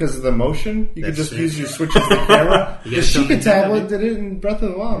Switch because of the motion. You could just use your Switch as the camera. The Sheikah tablet did it in Breath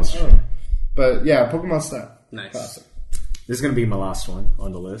of the Wild. But yeah, Pokemon Snap. Nice. Classic. This is going to be my last one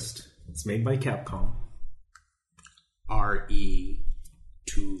on the list. It's made by Capcom. RE2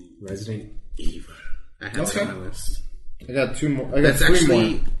 Resident Evil. I have it on my list. I got two more. I got three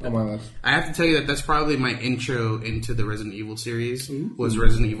more on my list. I have to tell you that's probably my intro into the Resident Evil series. Was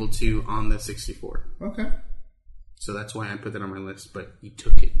Resident Evil 2 on the 64. Okay. So that's why I put that on my list. But you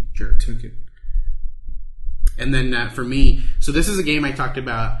took it, jerk. Took it. And then for me, so this is a game I talked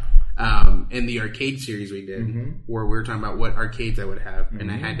about in the arcade series we did, where we were talking about what arcades I would have,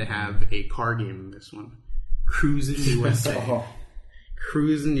 and I had to have a car game in this one. Cruising USA.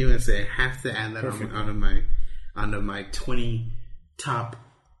 Cruising USA. I have to add that onto my 20 top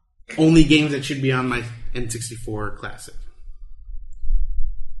only games that should be on my N64 Classic.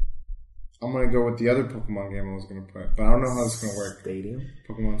 I'm going to go with the other Pokemon game I was going to put, but I don't know how it's going to work.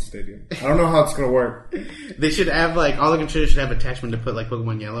 Pokemon Stadium. I don't know how it's going to work. They should have, all the controllers should have attachment to put,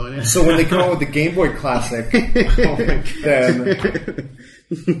 Pokemon Yellow in it. So when they come out with the Game Boy Classic, then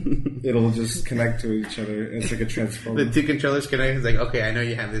it'll just connect to each other. It's like a transformer. The two controllers connect. It's okay, I know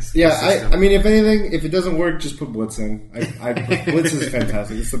you have this. Yeah, I mean, if anything, if it doesn't work, just put Blitz in. Blitz is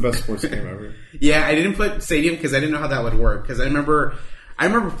fantastic. It's the best sports game ever. Yeah, I didn't put Stadium because I didn't know how that would work. Because I remember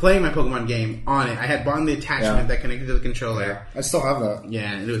playing my Pokemon game on it. I had bought the attachment that connected to the controller. Yeah, I still have that.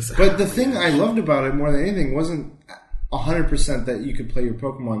 Yeah, it was. But the thing I loved about it more than anything wasn't 100% that you could play your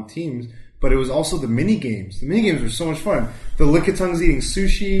Pokemon teams, but it was also the mini games. The mini games were so much fun. The Lickitungs eating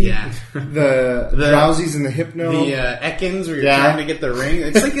sushi. Yeah. The Drowsies and the Hypno. The Ekans where you're trying to get the ring.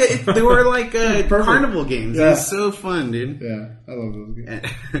 It's they were carnival games. Yeah. It was so fun, dude. Yeah, I love those games.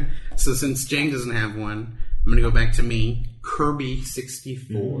 So since Jang doesn't have one, I'm going to go back to me. Kirby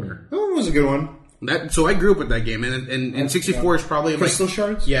 64. That one was a good one. So I grew up with that game, and 64 is probably Crystal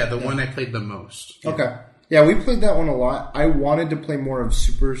Shards? Yeah, the one I played the most. Yeah. Okay. Yeah, we played that one a lot. I wanted to play more of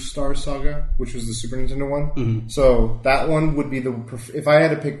Superstar Saga, which was the Super Nintendo one. Mm-hmm. So that one would be if I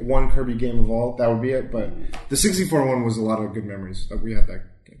had to pick one Kirby game of all, that would be it. But the 64 one was a lot of good memories that we had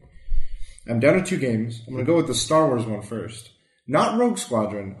that game. I'm down to 2 games. I'm going to go with the Star Wars one first. Not Rogue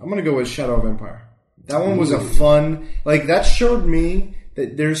Squadron. I'm going to go with Shadow of Empire. That one was a fun... that showed me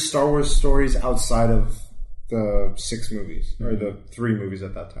that there's Star Wars stories outside of the 6 movies. Or the 3 movies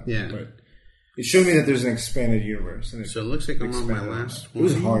at that time. Yeah. But it showed me that there's an expanded universe. So it looks like I'm on my last one. It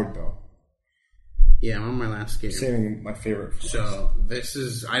was hard, though. Yeah, I'm on my last game. Saving my favorite for So this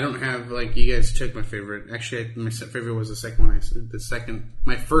is... I don't have... you guys took my favorite. Actually, my favorite was the second one. I said the second...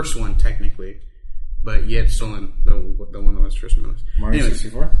 My first one, technically. But yet stolen the one that was first on my list. Mario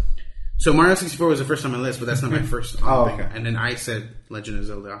 64? So Mario 64 was the first on my list, but that's not my first thing. Okay. And then I said Legend of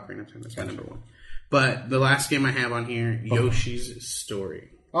Zelda Ocarina of Time. That's my number 1. But the last game I have on here, Yoshi's Story.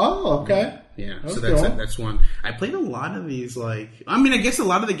 Oh, okay. Yeah, so that's one. I played a lot of these, I guess a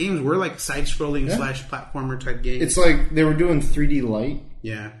lot of the games were side-scrolling / platformer type games. It's they were doing 3D Light.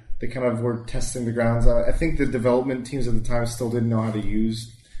 Yeah. They kind of were testing the grounds out. I think the development teams at the time still didn't know how to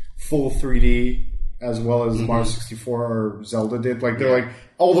use full 3D as well as Mario 64 or Zelda did. They're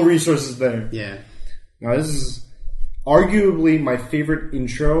all the resources there. Yeah. Now, this is arguably my favorite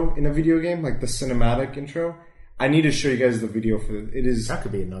intro in a video game, the cinematic intro. I need to show you guys the video for it. It is... That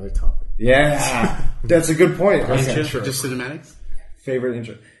could be another topic. Yeah. That's a good point. Intro, just cinematics? Favorite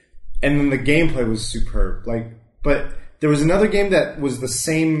intro. And then the gameplay was superb. But there was another game that was the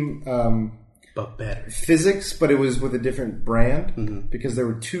same... but better. Physics, but it was with a different brand. Because there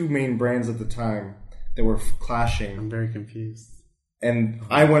were 2 main brands at the time that were clashing. I'm very confused. And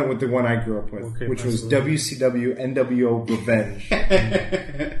I went with the one I grew up with, which was WCW NWO Revenge.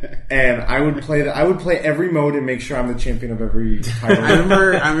 And I would play every mode and make sure I'm the champion of every title.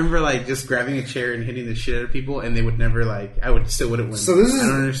 I remember just grabbing a chair and hitting the shit out of people, and they would never I would still wouldn't win. So this is I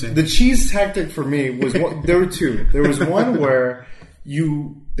don't understand. The cheese tactic for me was there were 2. There was one where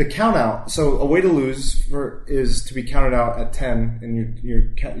the count out. So a way to lose is to be counted out at 10, and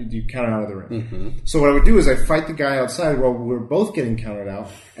you count out of the ring. Mm-hmm. So what I would do is I'd fight the guy outside while we're both getting counted out,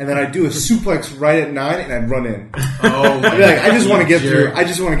 and then I'd do a suplex right at 9, and I'd run in. Oh my! I just want to get through. I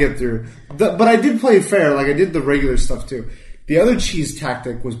just want to get through. But I did play fair. I did the regular stuff too. The other cheese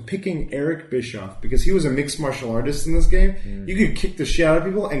tactic was picking Eric Bischoff because he was a mixed martial artist in this game. You could kick the shit out of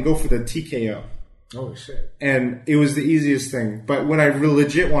people and go for the TKO. Oh shit! And it was the easiest thing. But when I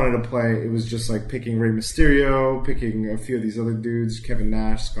legit wanted to play, it was just picking Rey Mysterio, picking a few of these other dudes, Kevin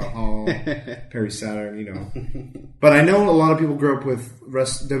Nash, Scott Hall, Perry Saturn, But I know a lot of people grew up with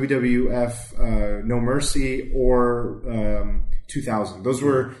WWF No Mercy or 2000. Those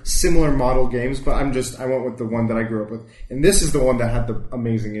were similar model games, but I went with the one that I grew up with. And this is the one that had the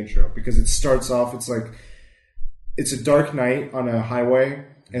amazing intro because it starts off, it's a dark night on a highway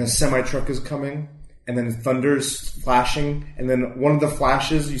and a semi-truck is coming and then thunder's flashing and then one of the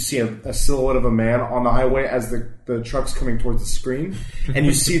flashes you see a silhouette of a man on the highway as the truck's coming towards the screen and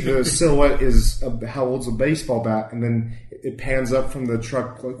you see the silhouette holds a baseball bat and then it pans up from the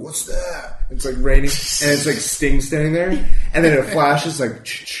truck like, what's that? It's like raining and it's like Sting standing there and then it flashes like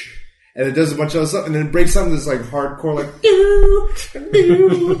and it does a bunch of other stuff and then it breaks out into this like hardcore like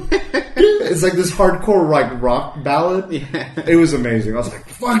it's like this hardcore like rock ballad. Yeah. It was amazing. I was like,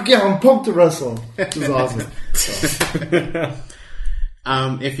 fuck yeah, I'm pumped to wrestle. It was awesome. So.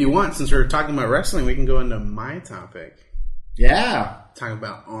 If you want, since we're talking about wrestling, we can go into my topic. Yeah. Talk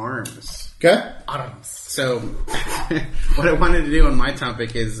about arms. Okay. Arms. So, what I wanted to do on my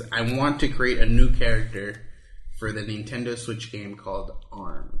topic is I want to create a new character for the Nintendo Switch game called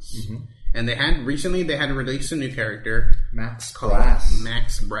Arms. Mm-hmm. And they had released a new character. Mechs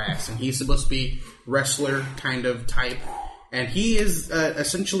Brass. And he's supposed to be wrestler kind of type. And he is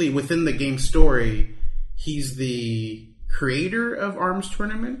essentially within the game story, he's the creator of Arms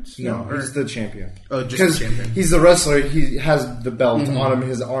Tournament? No, he's the champion. Oh, just the champion. He's the wrestler. He has the belt on him.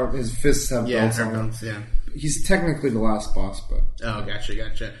 His fists have belts on him. Yeah. He's technically the last boss, but... Oh,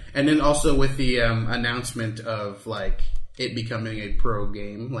 gotcha. And then also with the announcement of, like, it becoming a pro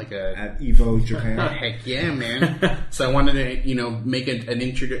game, like at Evo Japan. Heck yeah, man. So I wanted to, make an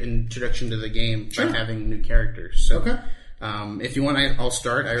introduction to the game by having new characters. So, okay. If you want, I'll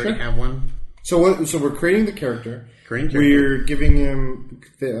start. I already have one. So we're creating the character. We're giving him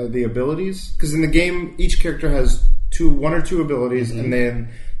the abilities. Because in the game, each character has one or two abilities, and then...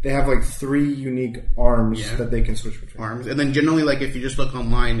 They have like 3 unique arms that they can switch between. Arms. And then generally, like if you just look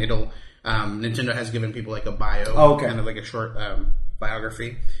online, it'll Nintendo has given people like a bio, kind of like a short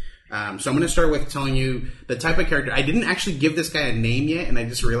biography. So I'm going to start with telling you the type of character. I didn't actually give this guy a name yet, and I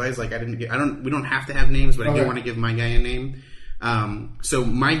just realized like we don't have to have names, but I do want to give my guy a name. So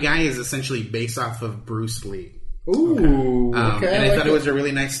my guy is essentially based off of Bruce Lee. Ooh, okay. And I thought it was a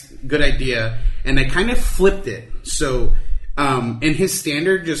really good idea, and I kind of flipped it. So. In his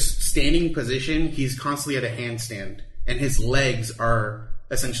standard, just standing position, he's constantly at a handstand, and his legs are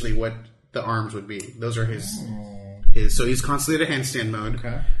essentially what the arms would be. Those are his. So he's constantly at a handstand mode.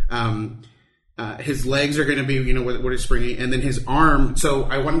 Okay. His legs are going to be, what is springy, and then his arm. So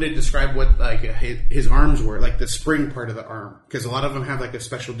I wanted to describe what like his arms were, like the spring part of the arm, because a lot of them have like a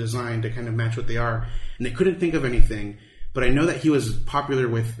special design to kind of match what they are, and they couldn't think of anything. But I know that he was popular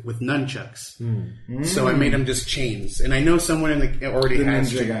with nunchucks. So I made him just chains. And I know someone already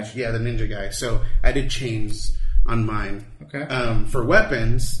has ninja chains. guy. Yeah, the ninja guy. So I did chains on mine. Okay. For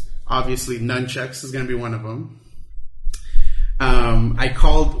weapons, obviously nunchucks is going to be one of them. I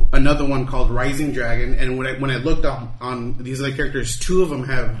called another one called Rising Dragon. And when I looked on these other characters, 2 of them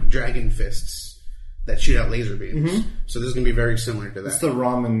have dragon fists that shoot out laser beams. So this is going to be very similar to that. It's the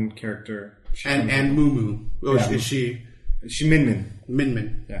ramen character. And Mumu. Oh, yeah. is she... She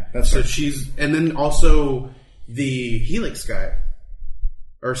Min. Yeah, that's right. So she's, and then also the Helix guy,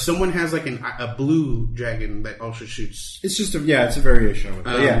 or someone has like a blue dragon that also shoots. It's just it's a variation of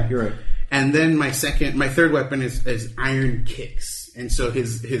it. Yeah, you're right. And then my third weapon is iron kicks, and so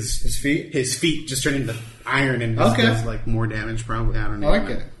his feet just turn into iron and just does like more damage. Probably, I don't know. I like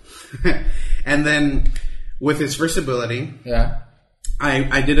it. And then with his first ability,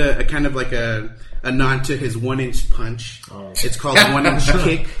 I did a kind of like a nod to his 1-inch punch. Oh. It's called the 1-inch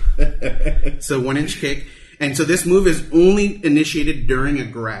kick. It's a 1-inch kick. And so this move is only initiated during a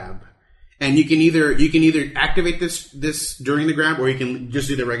grab. And you can either activate this during the grab, or you can just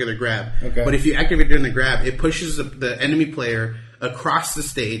do the regular grab. Okay. But if you activate during the grab, it pushes the enemy player across the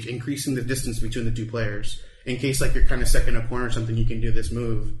stage, increasing the distance between the 2 players. In case like you're kind of stuck in a corner or something, you can do this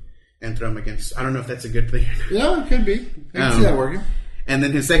move and throw them against. I don't know if that's a good thing. Yeah, it could be. I can see that working. And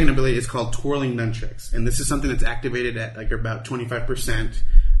then his second ability is called Twirling Nunchucks. And this is something that's activated at like about 25%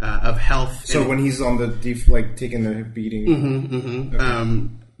 of health. So when he's on the taking the beating. Okay.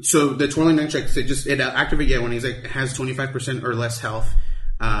 So the Twirling Nunchucks, it activates when he's has 25% or less health.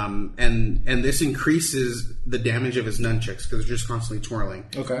 And this increases the damage of his nunchucks because they're just constantly twirling.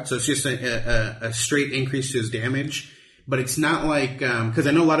 Okay. So it's just a straight increase to his damage. But it's not like, because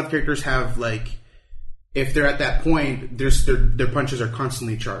I know a lot of characters have like, if they're at that point, their punches are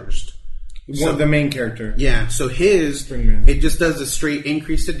constantly charged. The main character. Yeah, so it just does a straight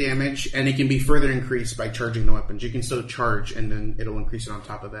increase to damage, and it can be further increased by charging the weapons. You can still charge, and then it'll increase it on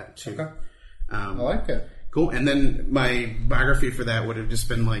top of that, too. Okay. I like it. Cool. And then my biography for that would have just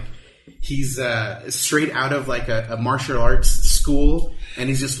been like, he's straight out of like a martial arts school, and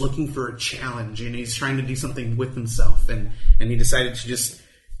he's just looking for a challenge, and he's trying to do something with himself, and he decided to just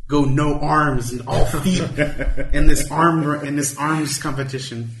go no arms and all feet in this arms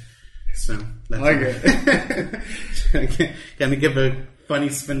competition. So that's I like it. Kind of give a funny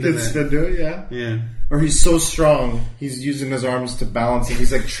spin to that. To do it, yeah. Yeah. Or he's so strong, he's using his arms to balance, and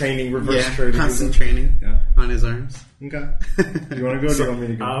he's like training, reverse training. Constant training on his arms. Okay. Do you want to go or do you want me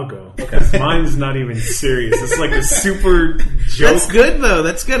to go? I'll go. Okay. Mine's not even serious. It's like a super joke. That's good, though.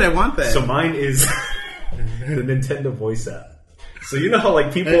 That's good. I want that. So mine is the Nintendo voice app. So you know how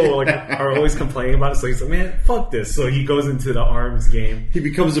like people like are always complaining about it. So he's like, man, fuck this. So he goes into the ARMS game. He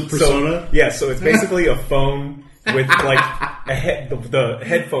becomes a persona? So it's basically a phone with like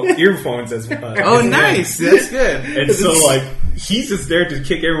the earphones as oh, nice. That's good. And so like he's just there to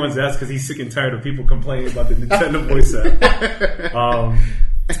kick everyone's ass because he's sick and tired of people complaining about the Nintendo voice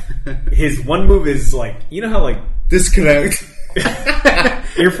app. His one move is like, you know how like disconnect.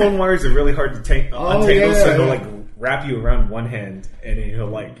 Earphone wires are really hard to untangle, so he'll like wrap you around one hand and then he'll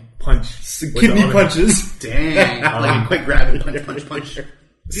like punch kidney punches. Dang. Like a quick grab and punch.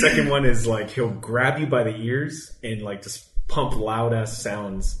 The second one is like he'll grab you by the ears and like just pump loud ass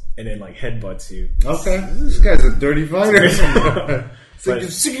sounds and then like headbutts you. Okay, this guy's a dirty fighter. It's like,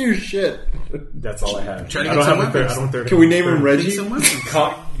 sick of your shit. That's all I have. I don't have a third. Can we name him Reggie?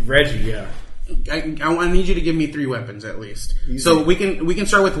 Reggie, yeah. I need you to give me 3 weapons at least. Easy. So we can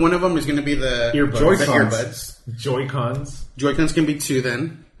start with one of them is going to be the Joy-Cons. Joy-Cons. Joy-Cons can be 2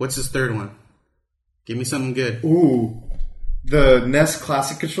 then. What's his third one? Give me something good. Ooh. The NES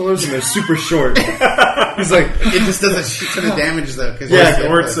Classic controllers, and they're super short. He's like, it just does a shit ton of damage though.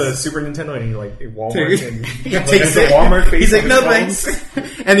 Or it's a Super Nintendo, and he like Walmart, and he takes it. Walmart. He's like, no thanks,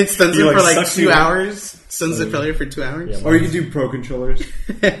 and it stuns him for like 2 hours. Stuns the failure for 2 hours. Yeah, or you can do pro controllers.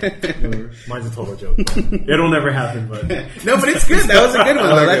 Mine's a total joke. It'll never happen, but no, but it's good. That was a good one.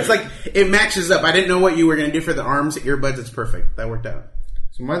 Though. That's like it matches up. I didn't know what you were going to do for the arms, earbuds. It's perfect. That worked out.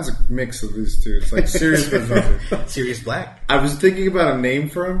 So mine's a mix of these two. It's like Sirius versus Sirius Black. I was thinking about a name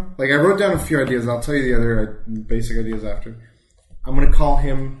for him. Like I wrote down a few ideas. I'll tell you the other basic ideas after. I'm going to call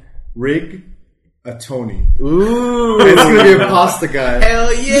him Rig a Tony. Ooh, it's going to be a pasta guy.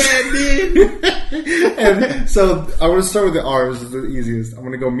 Hell yeah, dude! And so I want to start with the R's. It's the easiest. I'm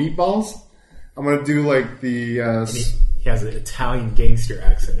going to go meatballs. I'm going to do like the. He has an Italian gangster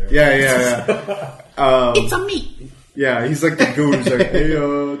accent. Right? Yeah. It's a meat. Yeah, he's like the goon. He's like, hey,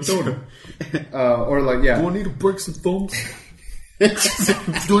 Tony. Or like, yeah. Do I need to break some thumbs? Do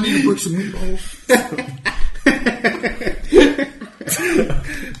I need to break some meatballs?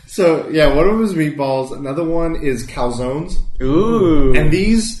 So, yeah, one of them is meatballs. Another one is calzones. Ooh. And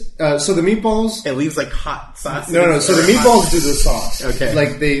these, so the meatballs... It leaves like hot sauce. No, so the meatballs do the sauce. Okay.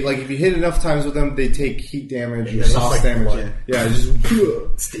 Like, if you hit enough times with them, they take heat damage or sauce damage. Yeah, just...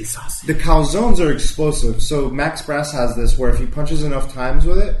 Stay saucy. The calzones are explosive. So Max Brass has this where if he punches enough times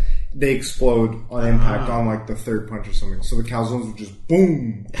with it, they explode on impact on like the third punch or something. So the calzones would just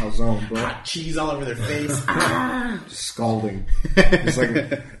boom, calzone, bro. Hot cheese all over their face. Just scalding. It's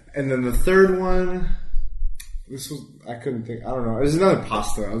like, and then the third one, I couldn't think. I don't know. It was another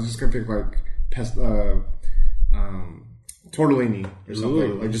pasta. I was just gonna pick like tortellini or something.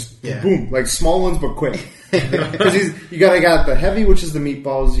 Ooh, like just boom, like small ones but quick. Because you got the heavy, which is the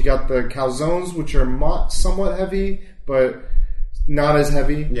meatballs. You got the calzones, which are somewhat heavy, but not as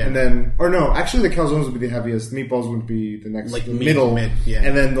heavy. Yeah. And then, or no, actually the calzones would be the heaviest. The meatballs would be the next, like the middle. And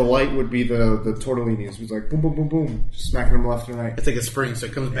then the light would be the tortellinis. It was like boom, boom, boom, boom. Just smacking them left and right. It's like a spring, so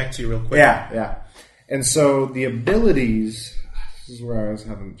it comes back to you real quick. Yeah. And so the abilities, this is where I was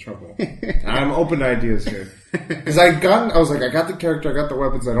having trouble. I'm open to ideas here. Because I was like, I got the character, I got the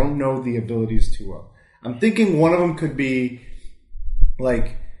weapons, I don't know the abilities too well. I'm thinking one of them could be,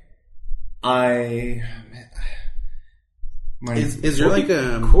 like, is there like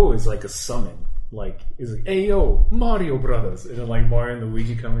a... Cool, it's like a summon. Like, it's like, hey yo, Mario Brothers. And then like Mario and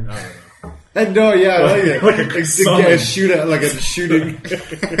Luigi coming, I don't know. No, yeah, I like it. Like a shooting.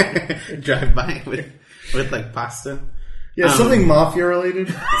 Drive by with like pasta. Yeah, something mafia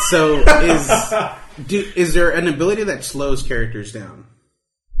related. So is there an ability that slows characters down?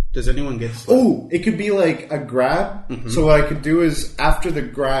 Does anyone get slowed? Oh, it could be like a grab. Mm-hmm. So what I could do is after the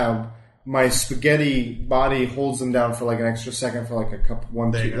grab, my spaghetti body holds them down for like an extra second for like a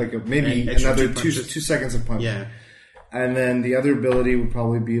couple, maybe another 2 seconds of punch. Yeah. And then the other ability would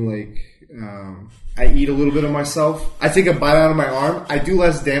probably be like, I eat a little bit of myself. I take a bite out of my arm. I do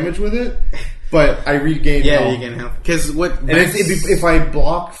less damage with it, but I regain health. Yeah, you gain health. Because if I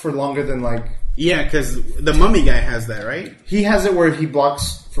block for longer than like... Yeah, because the mummy guy has that, right? He has it where if he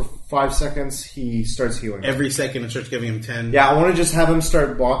blocks for 5 seconds, he starts healing. Every second, it starts giving him 10. Yeah, I want to just have him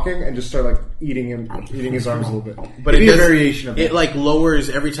start blocking and just start like eating his arms a little bit. But maybe it does, a variation of it like lowers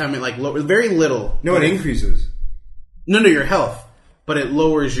every time. It like very little. No, it increases. No, your health, but it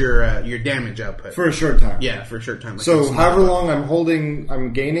lowers your damage output For a short time. Yeah, for a short time. Like so however long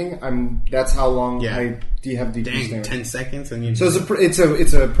I'm gaining, that's how long I have decreased damage. 10 seconds, and you. So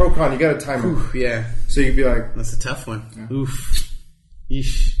it's a pro con. You got to time it. Yeah. So you'd be like, that's a tough one. Yeah. Oof.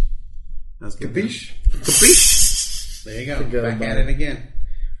 Yeesh. That's good. Capiche? Capiche. There you go. Back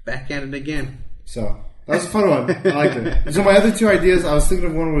at it again. So that was a fun one. I liked it. So my other two ideas, I was thinking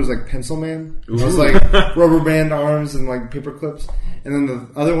of one was like Pencil Man. It was like rubber band arms and like paper clips. And then the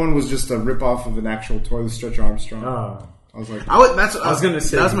other one was just a rip off of an actual toy with Stretch Armstrong. Oh. I was like, I was going to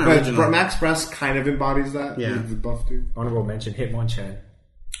say, that was my original. But Max Brass kind of embodies that. Yeah. The buff dude. Honorable mention, Hitmonchan.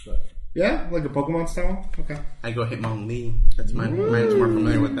 But yeah, like a Pokemon style. Okay. I go Hitmonlee. That's mine. Mine's more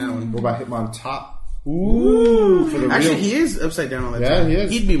familiar with that one. What about Hitmontop? Ooh. Actually, he is upside down all the time. Yeah, he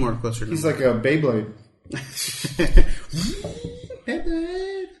is. He'd be more closer to He's like a Beyblade.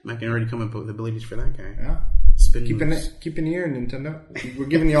 I can already come up with abilities for that guy. Yeah. Spin Keep an ear, Nintendo. We're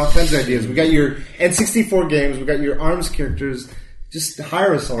giving you all kinds of ideas. We got your N64 games. We got your ARMS characters. Just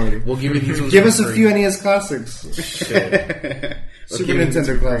hire us already. We'll give you these ones. Give us a few NES classics. Super Okay,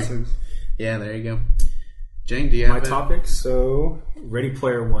 Nintendo classics. Yeah, there you go. Jang, do you have my topic? So, Ready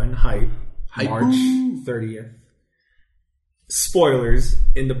Player One, Hype. March 30th. Spoilers,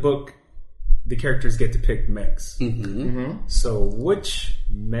 in the book, the characters get to pick mechs. So, which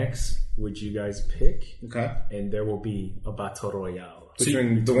mechs would you guys pick? Okay. And there will be a battle royale.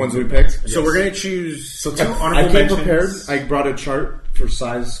 Between the ones we picked? So we're going to choose... So I came prepared. I brought a chart for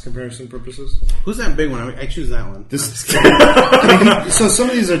size comparison purposes. Who's that big one? I choose that one. So some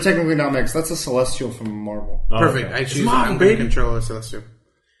of these are technically not mechs. That's a Celestial from Marvel. Perfect. Okay. I choose I'm going to control a Celestial.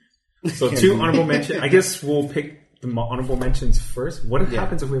 So 2 honorable mentions. I guess we'll pick the honorable mentions first. What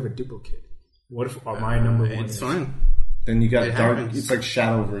happens if we have a duplicate? What if my number one It's fine. Then you got dark. Happens. It's like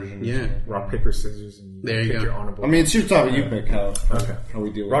shadow version. Yeah. Rock, paper, scissors, and there you pick go. your honorable. I mean, it's your topic. You pick how we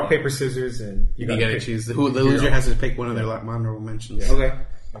deal with Rock, it. paper, scissors, and you got to choose. The loser has to pick one of their honorable mentions. Yeah. Okay.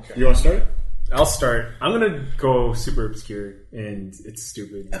 You want to start? I'll start. I'm gonna go super obscure, and it's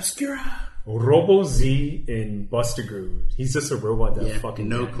stupid. Obscura. Robo Z in Buster Groove. He's just a robot that fucking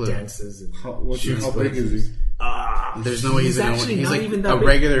dances and how big is he? There's no way he's actually he's not like even that a big.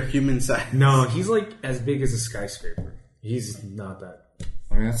 regular human size. No, he's like as big as a skyscraper. He's not that.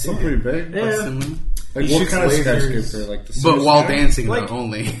 I mean, that's still pretty big. Yeah. Like He what shoots kind of lasers. skyscraper? Like the But while Sky? dancing, Like- though,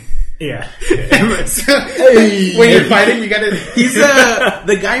 only. Yeah. Hey, When you're fighting, you gotta. He's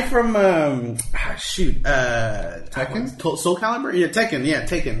the guy from Tekken? Soul Calibur. Yeah, Tekken. Yeah,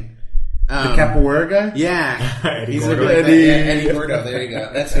 Tekken. The capoeira guy? Yeah, Eddie he's Gordo. like Eddie Gordo. There you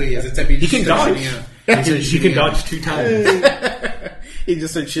go. That's who he is. Except He can dodge. He can dodge 2 times. He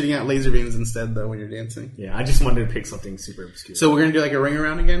just starts shooting out laser beams instead, though, when you're dancing. Yeah, I just wanted to pick something super obscure. So we're gonna do like a ring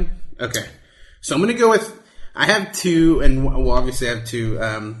around again. Okay. So I'm gonna go with. I have 2, and well, obviously I have 2.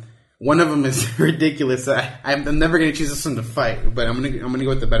 One of them is ridiculous. I'm never gonna choose this one to fight, but I'm gonna go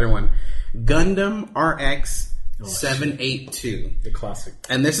with the better one. Gundam RX 782. The classic.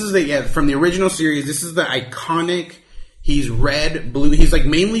 And this is from the original series. This is the iconic. He's red, blue. He's like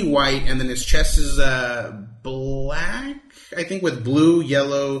mainly white, and then his chest is black, I think, with blue,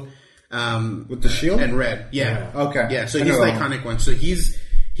 yellow, With the shield? and red. Yeah. Okay. Yeah. So I he's know the that one. iconic one. So he's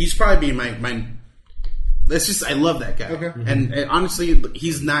probably my. That's just I love that guy. Okay. And honestly,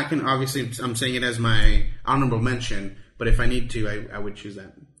 he's not gonna. Obviously, I'm saying it as my honorable mention. But if I need to, I would choose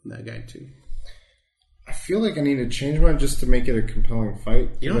that guy too. I feel like I need to change mine just to make it a compelling fight.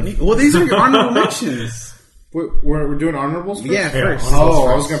 You don't need. Well, these are your honorable mentions. We're doing honorables first? Yeah, first. Oh,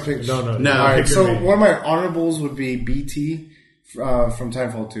 I was going to pick... No. No. All right, Pick so your main. one of my honorables would be BT from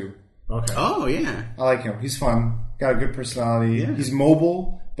Timefall 2. Okay. Oh yeah. I like him. He's fun. Got a good personality. Yeah. He's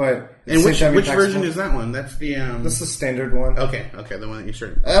mobile, but... at the And same time, he which attacks version more. is that one? That's the That's the standard one. Okay, the one that you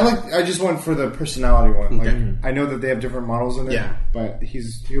started. I just went for the personality one. Okay. Like, I know that they have different models in it, Yeah. but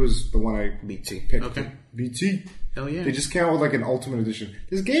he was the one I BT. picked. Okay. BT. Hell yeah. They just came out with like an Ultimate Edition.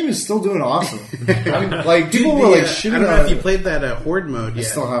 This game is still doing awesome. Like people were like shitting I don't know on if you it. played that Horde mode I yet.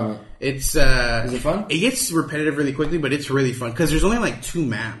 still haven't. It's Is it fun? It gets repetitive really quickly, but it's really fun because there's only like 2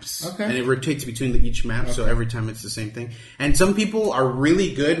 maps, Okay. and it rotates between each map. So every time it's the same thing. And some people are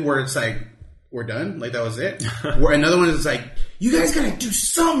really good where it's like we're done, like that was it. Where another one is like you guys gotta do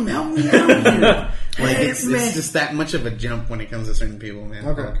something, help me out here. Like it's just that much of a jump when it comes to certain people, man.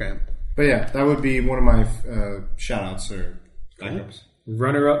 Okay. Okay. But yeah, that would be one of my shout outs or backups.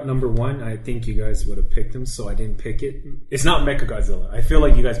 Runner-up number 1, I think you guys would have picked him, so I didn't pick it. It's not Mechagodzilla. I feel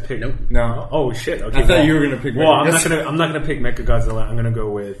like you guys picked. Nope. No. Oh shit. Okay. I thought you were gonna pick. Well, I'm not gonna pick Mechagodzilla. I'm gonna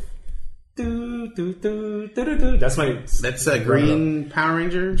go with. That's a Green Power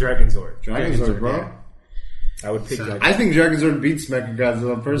Ranger. Dragonzord. Dragonzord, bro. Yeah. I would pick. I think Dragonzord beats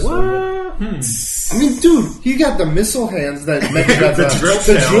Mechagodzilla personally. What? I mean, dude, he got the missile hands that Mechagodzilla.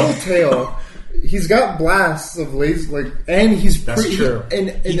 the drill tail. He's got blasts of laser, and he's That's true. And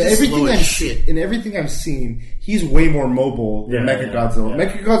in everything I've seen, he's way more mobile than Mechagodzilla. Yeah.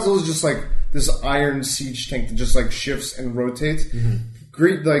 Mechagodzilla is just like this iron siege tank that just like shifts and rotates. Mm-hmm.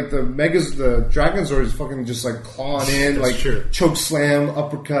 Great, like the Dragonzord is fucking just like clawing in, like true. choke slam,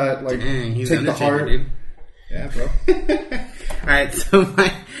 uppercut, like he's take the heart. Dude. Yeah, bro. Alright, so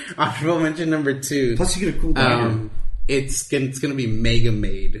my honorable mention number 2. Plus, you get a cool dagger. It's gonna be Mega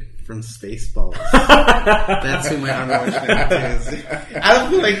Maid from Spaceballs. That's who my honorable mention number 2 is. I don't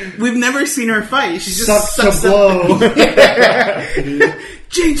feel like we've never seen her fight. She just sucks to blow.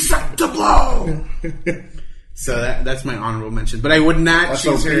 Jane sucked to blow. So that's my honorable mention. But I would not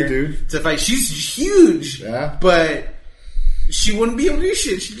choose her to fight. She's huge, but she wouldn't be able to do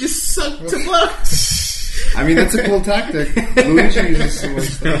shit. She just sucked to blow. I mean, that's a cool tactic. Luigi uses similar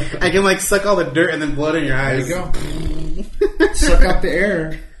stuff. I can suck all the dirt and then blood in your eyes. There you go. Suck out the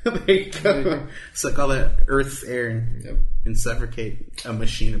air. There you go. Suck all the Earth's air and suffocate a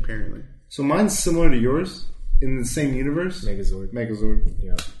machine, apparently. So mine's similar to yours in the same universe. Megazord.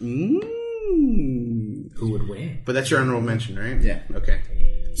 Yeah. Who would win? But that's your honorable mention, right? Yeah. Okay.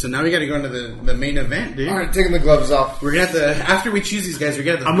 So now we got to go into the main event, dude. All right, taking the gloves off. We're gonna have to, after we choose these guys, we're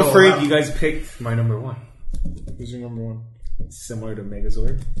gonna have to. I'm afraid you guys picked my number 1. Who's your number 1? Similar to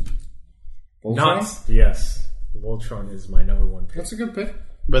Megazord. Voltron? Yes. Voltron is my number 1 pick. That's a good pick.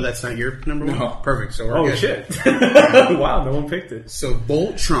 But that's not your number 1? No. Perfect. So we're good. Shit. Wow, no one picked it. So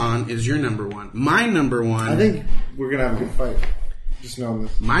Voltron is your number 1. My number 1. I think we're gonna have a good fight. Just know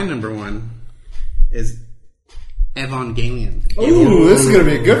this. My number 1 is Evangelion. Ooh, this is gonna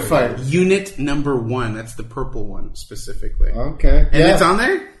be a good fight. Unit number 1. That's the purple one specifically. Okay. And it's on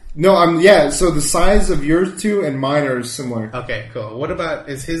there? No, so the size of yours two and mine are similar. Okay, cool. What about,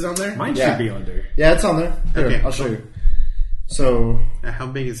 is his on there? Mine should be on there. Yeah, it's on there. Here, Okay, I'll show you. So how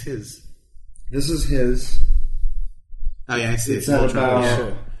big is his? this is his. Oh yeah, I see. It's at Voltron.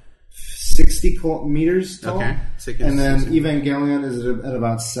 about 60 meters tall. Okay. And then Evangelion is at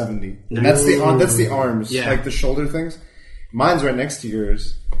about 70. And that's the arms, like the shoulder things. Mine's right next to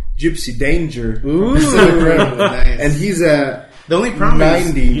yours. Gypsy Danger. Ooh, nice. And he's at the only problem 90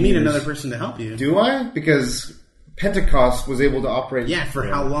 is you need meters. another person to help you. Do I? Because Pentecost was able to operate. Yeah, for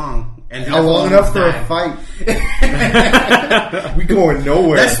how long? And how long enough for a fight? We going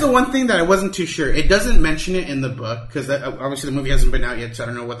nowhere. That's the one thing that I wasn't too sure. It doesn't mention it in the book because obviously the movie hasn't been out yet, so I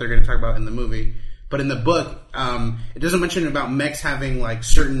don't know what they're going to talk about in the movie. But in the book, it doesn't mention about mechs having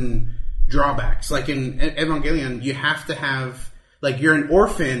certain drawbacks. Like in Evangelion, you have to have you're an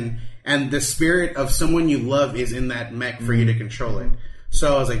orphan, and the spirit of someone you love is in that mech for you to control it.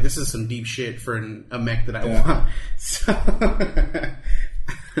 So I was like, this is some deep shit for a mech that I want. So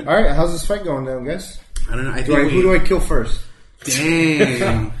all right, how's this fight going down, guys? I don't know. Who do I kill first?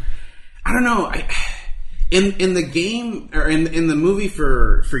 Dang. I don't know. In the game or in the movie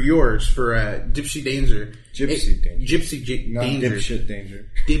for yours for Gypsy Danger. Gypsy Danger. Not Danger. Dipshit Danger.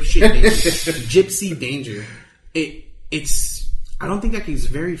 Dipshit Danger. Gypsy Danger. It's. I don't think he's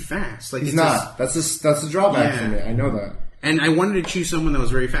very fast. He's not. That's the drawback for me. I know that. And I wanted to choose someone that was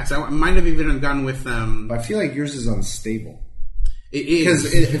very fast. I might have even gone with. I feel like yours is unstable. It is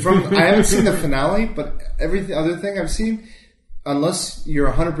because I haven't seen the finale, but every other thing I've seen, unless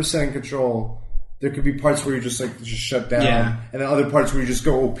you're 100% in control, there could be parts where you're just shut down, and then other parts where you just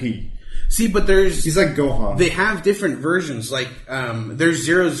go OP. See, but he's like Gohan. They have different versions. There's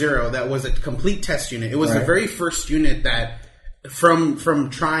 00 that was a complete test unit. It was the very first unit that from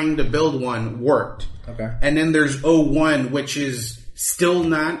trying to build one worked. Okay. And then there's 01, which is still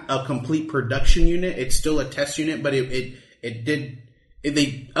not a complete production unit. It's still a test unit, but they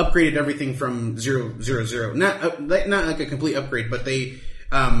upgraded everything from 000. Not like a complete upgrade, but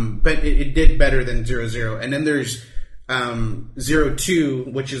but it did better than 00. And then there's 02,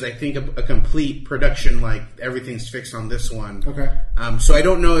 which is I think a complete production. Everything's fixed on this one. Okay. So I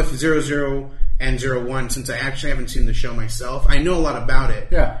don't know if 00 and 01, since I actually haven't seen the show myself. I know a lot about it.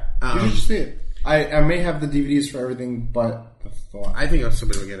 Yeah. You should see it. I may have the DVDs for everything, but I think I'll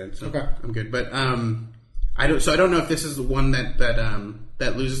somebody will get it. So okay. I'm good. But I don't know if this is the one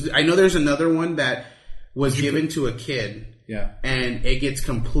that loses. I know there's another one that was given to a kid. Yeah. And it gets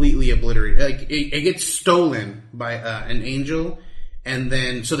completely obliterated. It gets stolen by an angel, and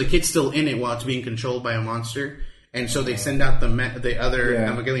then so the kid's still in it while it's being controlled by a monster. And so they send out the other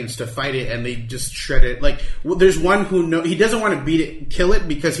Amagalians to fight it, and they just shred it. Like, there's one who he doesn't want to kill it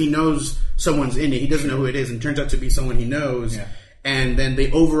because he knows someone's in it. He doesn't know who it is, and it turns out to be someone he knows. Yeah. And then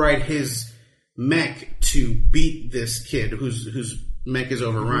they override his mech to beat this kid whose mech is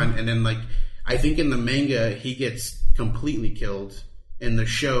overrun. And then, like, I think in the manga he gets completely killed. In the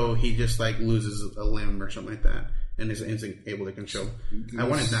show, he just like loses a limb or something like that, and is able to control. I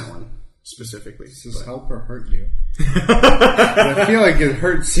wanted that one. Specifically, does this help or hurt you? I feel like it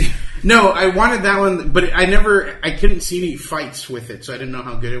hurts you. No, I wanted that one, but I couldn't see any fights with it, so I didn't know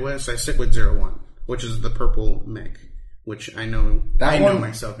how good it was. So I stuck with 01, which is the purple mech, which I know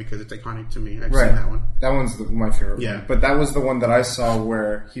myself because it's iconic to me. I've seen that one. That one's my favorite. Yeah, one. But that was the one that I saw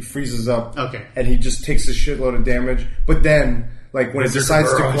where he freezes up. Okay, and he just takes a shitload of damage, but then. Like, when it decides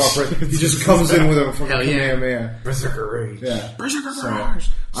to cooperate, he just comes in with a fucking Kamehameha. Berserker Rage. Yeah. Berserker Rage.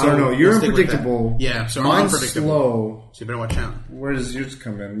 I don't know. You're unpredictable. Yeah, so mine's I'm unpredictable. Slow. So you better watch out. Where does yours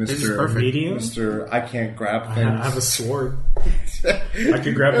come in, Mr. This is perfect. Medium? Mr. I can't grab things. I have a sword. I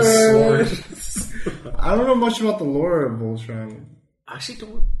could grab a sword. I don't know much about the lore of Voltron. I actually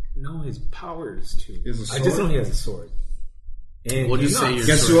don't know his powers, too. I just know he has a sword. And what do you say?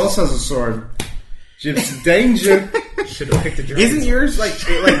 Guess who else has a sword? Gypsy Danger. Should have picked a dragon. Isn't yours like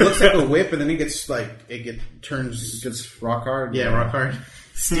it like looks like a whip and then it gets like it gets rock hard? Yeah, rock hard.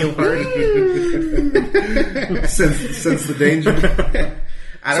 Steel hard. Sense the danger.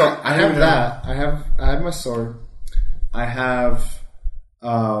 I have that. I have my sword. I have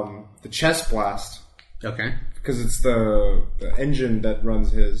the chest blast. Okay. Because it's the engine that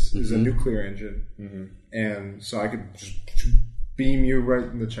runs his is a nuclear engine. Mm-hmm. And so I could just beam you right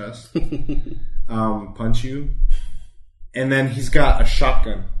in the chest. Punch you. And then he's got a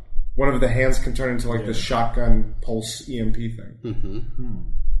shotgun. One of the hands can turn into like the shotgun pulse EMP thing. Mm-hmm.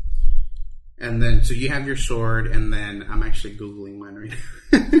 And then, so you have your sword, and then I'm actually Googling mine right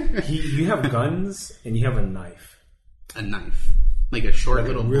now. You have guns, and you have a knife. A knife. Like a short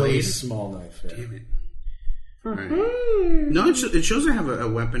little really blade. Small knife. Yeah. Damn it. Right. No, it shows I have a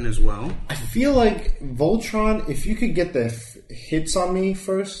weapon as well. I feel like Voltron, if you could get the hits on me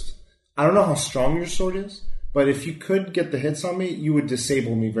first, I don't know how strong your sword is, but if you could get the hits on me, you would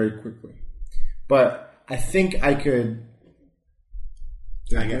disable me very quickly. But I think I could.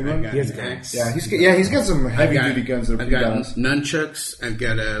 He has an axe. Yeah, he's got some heavy duty guns that are pretty badass. Nunchucks. I've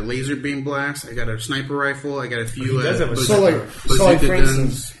got a laser beam blast. I got a sniper rifle. I got a few. So for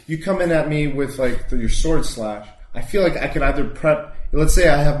instance, you come in at me with like your sword slash. I feel like I could either prep. Let's say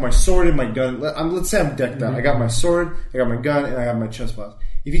I have my sword and my gun. Let's say I'm decked out. I got my sword, I got my gun, and I have my chest blast.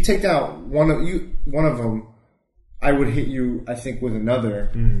 If you take out one of them, I would hit you. I think with another.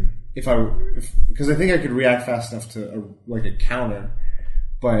 Because I think I could react fast enough to a counter.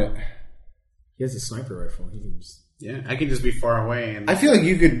 But he has a sniper rifle. I could just be far away. And I feel like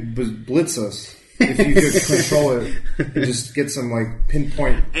you could blitz us if you could control it and just get some like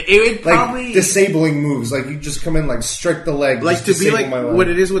pinpoint. It would probably disabling moves. Like you just come in like strike the leg. Like to be like what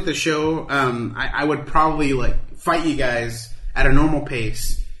it is with the show. I would probably like fight you guys at a normal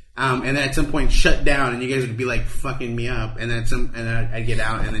pace, and then at some point shut down, and you guys would be like fucking me up, and then I'd get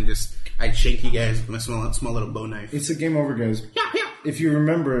out, and then just I'd shank you guys with my small little bow knife. It's a game over, guys. If you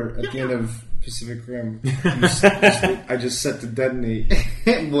remember, at the end of Pacific Rim, I just set to detonate.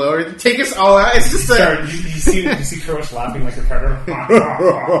 Lord, take us all out. It's just you see Kurosh laughing like a predator.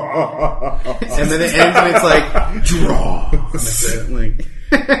 And then it ends and it's like, draw. And that's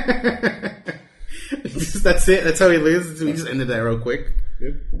it. That's it. That's how he loses. We just ended that real quick.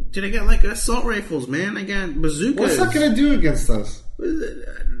 Yep. Dude, I got like assault rifles, man. I got bazookas. What's that going to do against us?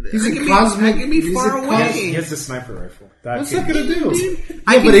 He's a cosmic. I can be far away. He has a sniper rifle. What's that going to do?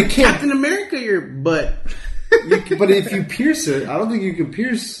 But it can't. Captain America, your butt. But if you pierce it, I don't think you can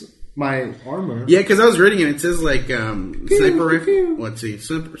pierce my armor. Yeah, because I was reading it. It says like sniper rifle. Let's see,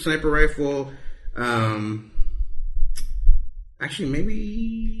 sniper rifle. Actually,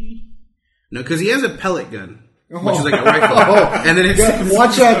 maybe no, because he has a pellet gun. Which is like a rifle, and then it says,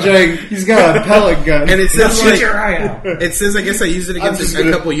 "Watch out, Jang! He's got a pellet gun." And it says, like, it says, I guess I used it against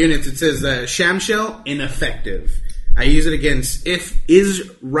a couple units. It says, "Shamshell ineffective." I use it against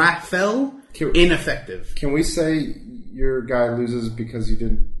Israfel ineffective. Can we say your guy loses because you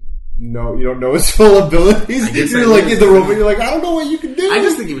don't know his full abilities? You're like in the robot. You're like, I don't know what you can do. I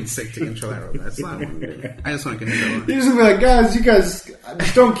just think it would be sick to control that robot. That's not what I'm doing. I just want to control it. You're just gonna be like, guys, you guys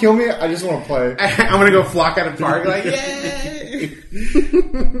just don't kill me. I just want to play. I'm gonna go flock out of park like, yay!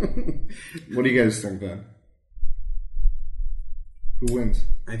 What do you guys think then? Who wins?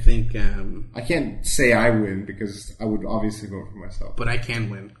 I think. I can't say I win because I would obviously vote for myself. But I can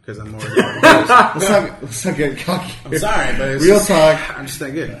win because I'm more. let's not get cocky. I'm sorry, but it's Real talk. I'm just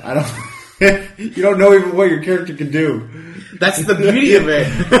that good. I don't. You don't know even what your character can do. That's the beauty of it.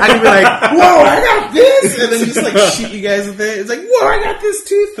 I can be like, "Whoa, I got this," and then just like shoot you guys with it. It's like, "Whoa, I got this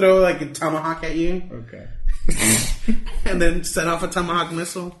too." Throw like a tomahawk at you. Okay. And then set off a tomahawk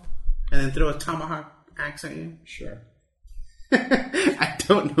missile, and then throw a tomahawk axe at you. Sure. I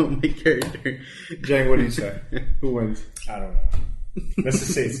don't know my character. Jang, what do you say? Who wins? I don't know. Let's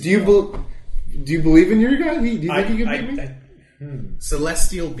just say. Do you believe in your guy? Do you think you can beat me?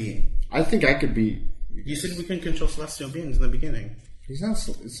 Celestial being. I think I could beat. You said we couldn't control celestial beings in the beginning. He's not.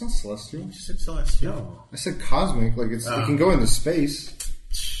 It's not celestial. You said celestial. No. I said cosmic. Like it can go into space.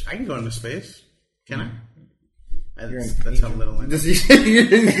 I can go into space. Can I? You're That's how little I know.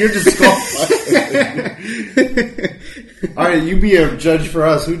 You're disqualified. All right, you be a judge for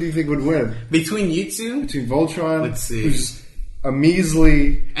us. Who do you think would win Between you two, between Voltron? Let's see. Who's a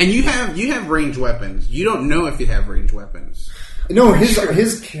measly. and you have ranged weapons. You don't know if you have ranged weapons. No, his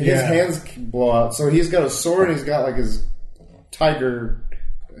hands blow out. So he's got a sword. And he's got like his tiger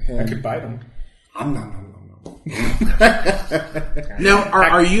hand. I could bite him. No. Now,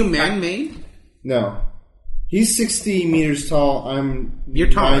 are you man-made? No. He's 60 meters tall. You're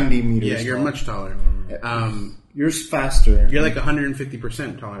taller. 90 meters Yeah, you're tall. much taller. You're faster. You're like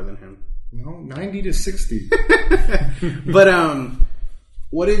 150% taller than him. No, 90 to 60. But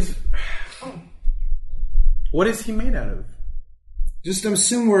what is he made out of? Just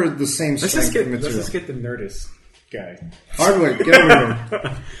assume we're the same strength material. Let's just get the Nerdist guy. Hardwick, get over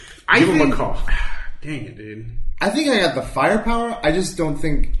here. Give him a call. Dang it, dude. I think I got the firepower. I just don't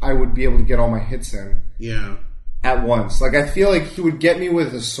think I would be able to get all my hits in Yeah. at once. Like, I feel like he would get me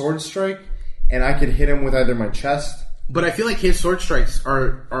with a sword strike, and I could hit him with either my chest. But I feel like his sword strikes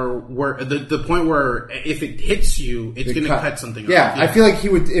are where the point where if it hits you, it's going to cut something off. Yeah, I feel like he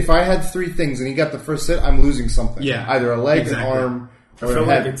would. If I had three things and he got the first hit, I'm losing something. Yeah. Either a leg, Exactly. an arm, I or feel a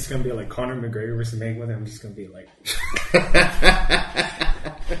like head. it's gonna be like Conor McGregor versus Mayweather. I'm just gonna be like,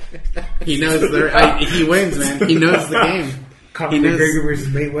 He knows he wins, man. He knows the game. Conor McGregor versus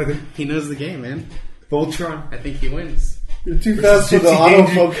Mayweather. He knows the game, man. Voltron. I think he wins. You're too fast for the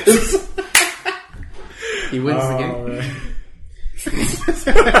autofocus. He wins the game.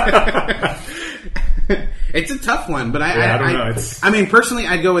 It's a tough one, but I don't know. I mean, personally,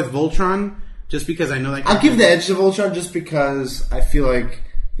 I'd go with Voltron just because I know that. I'll give the edge to Voltron just because I feel like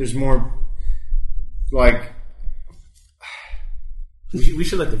there's more. Like, we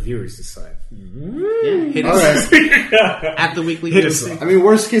should let the viewers decide. Yeah, hit all us right. at the weekly. Hit us. I mean,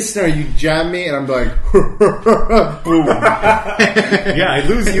 worst case scenario, you jam me and I'm like, boom. Yeah, I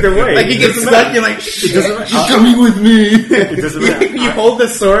lose either way. Like he gets stuck, you're like, shit. You're coming with me. It doesn't matter. You hold the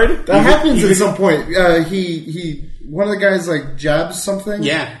sword. That happens at some point. One of the guys like jabs something,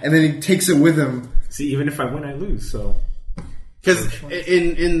 Yeah. and then he takes it with him. See, even if I win, I lose. So Because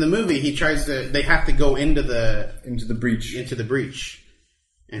in the movie, he tries to. They have to go into the breach.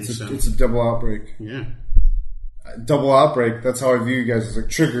 And It's a double outbreak. Yeah. Double outbreak. That's how I view you guys. It's like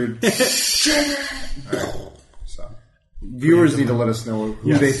triggered. Right. So viewers need to let us know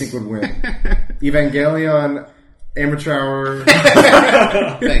who they think would win. Evangelion, Amateur Hour,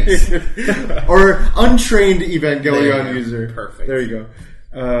 Thanks. or untrained Evangelion user. Perfect. There you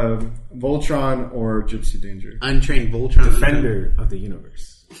go. Voltron or Gypsy Danger. Untrained Voltron. defender of the universe.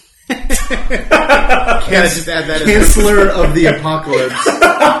 Gotta just add that in. Chancellor of the Apocalypse.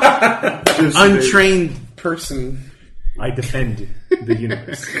 Gypsy Untrained person. I defend the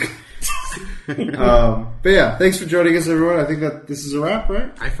universe. But yeah, thanks for joining us, everyone. I think that this is a wrap,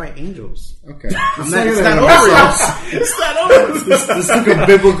 right? I fight angels. Okay. It's not over yet. It's not over. This took a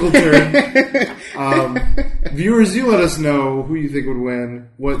biblical turn. Viewers, you let us know who you think would win,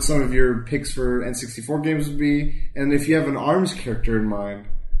 what some of your picks for N64 games would be, and if you have an ARMS character in mind,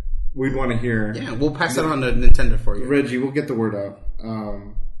 we'd want to hear. Yeah, we'll pass it on to Nintendo for you. Reggie, we'll get the word out.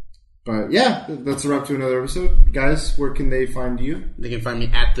 But yeah, that's a wrap to another episode. Guys, where can they find you? They can find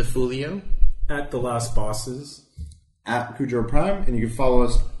me at the Fulio. At the Last Bosses. At Kujiro Prime, and you can follow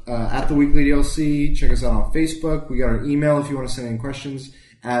us at the Weekly DLC. Check us out on Facebook. We got our email if you want to send in questions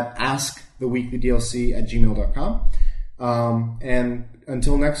at asktheweeklydlc@gmail.com. And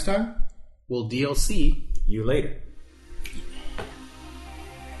until next time, We'll DLC You later.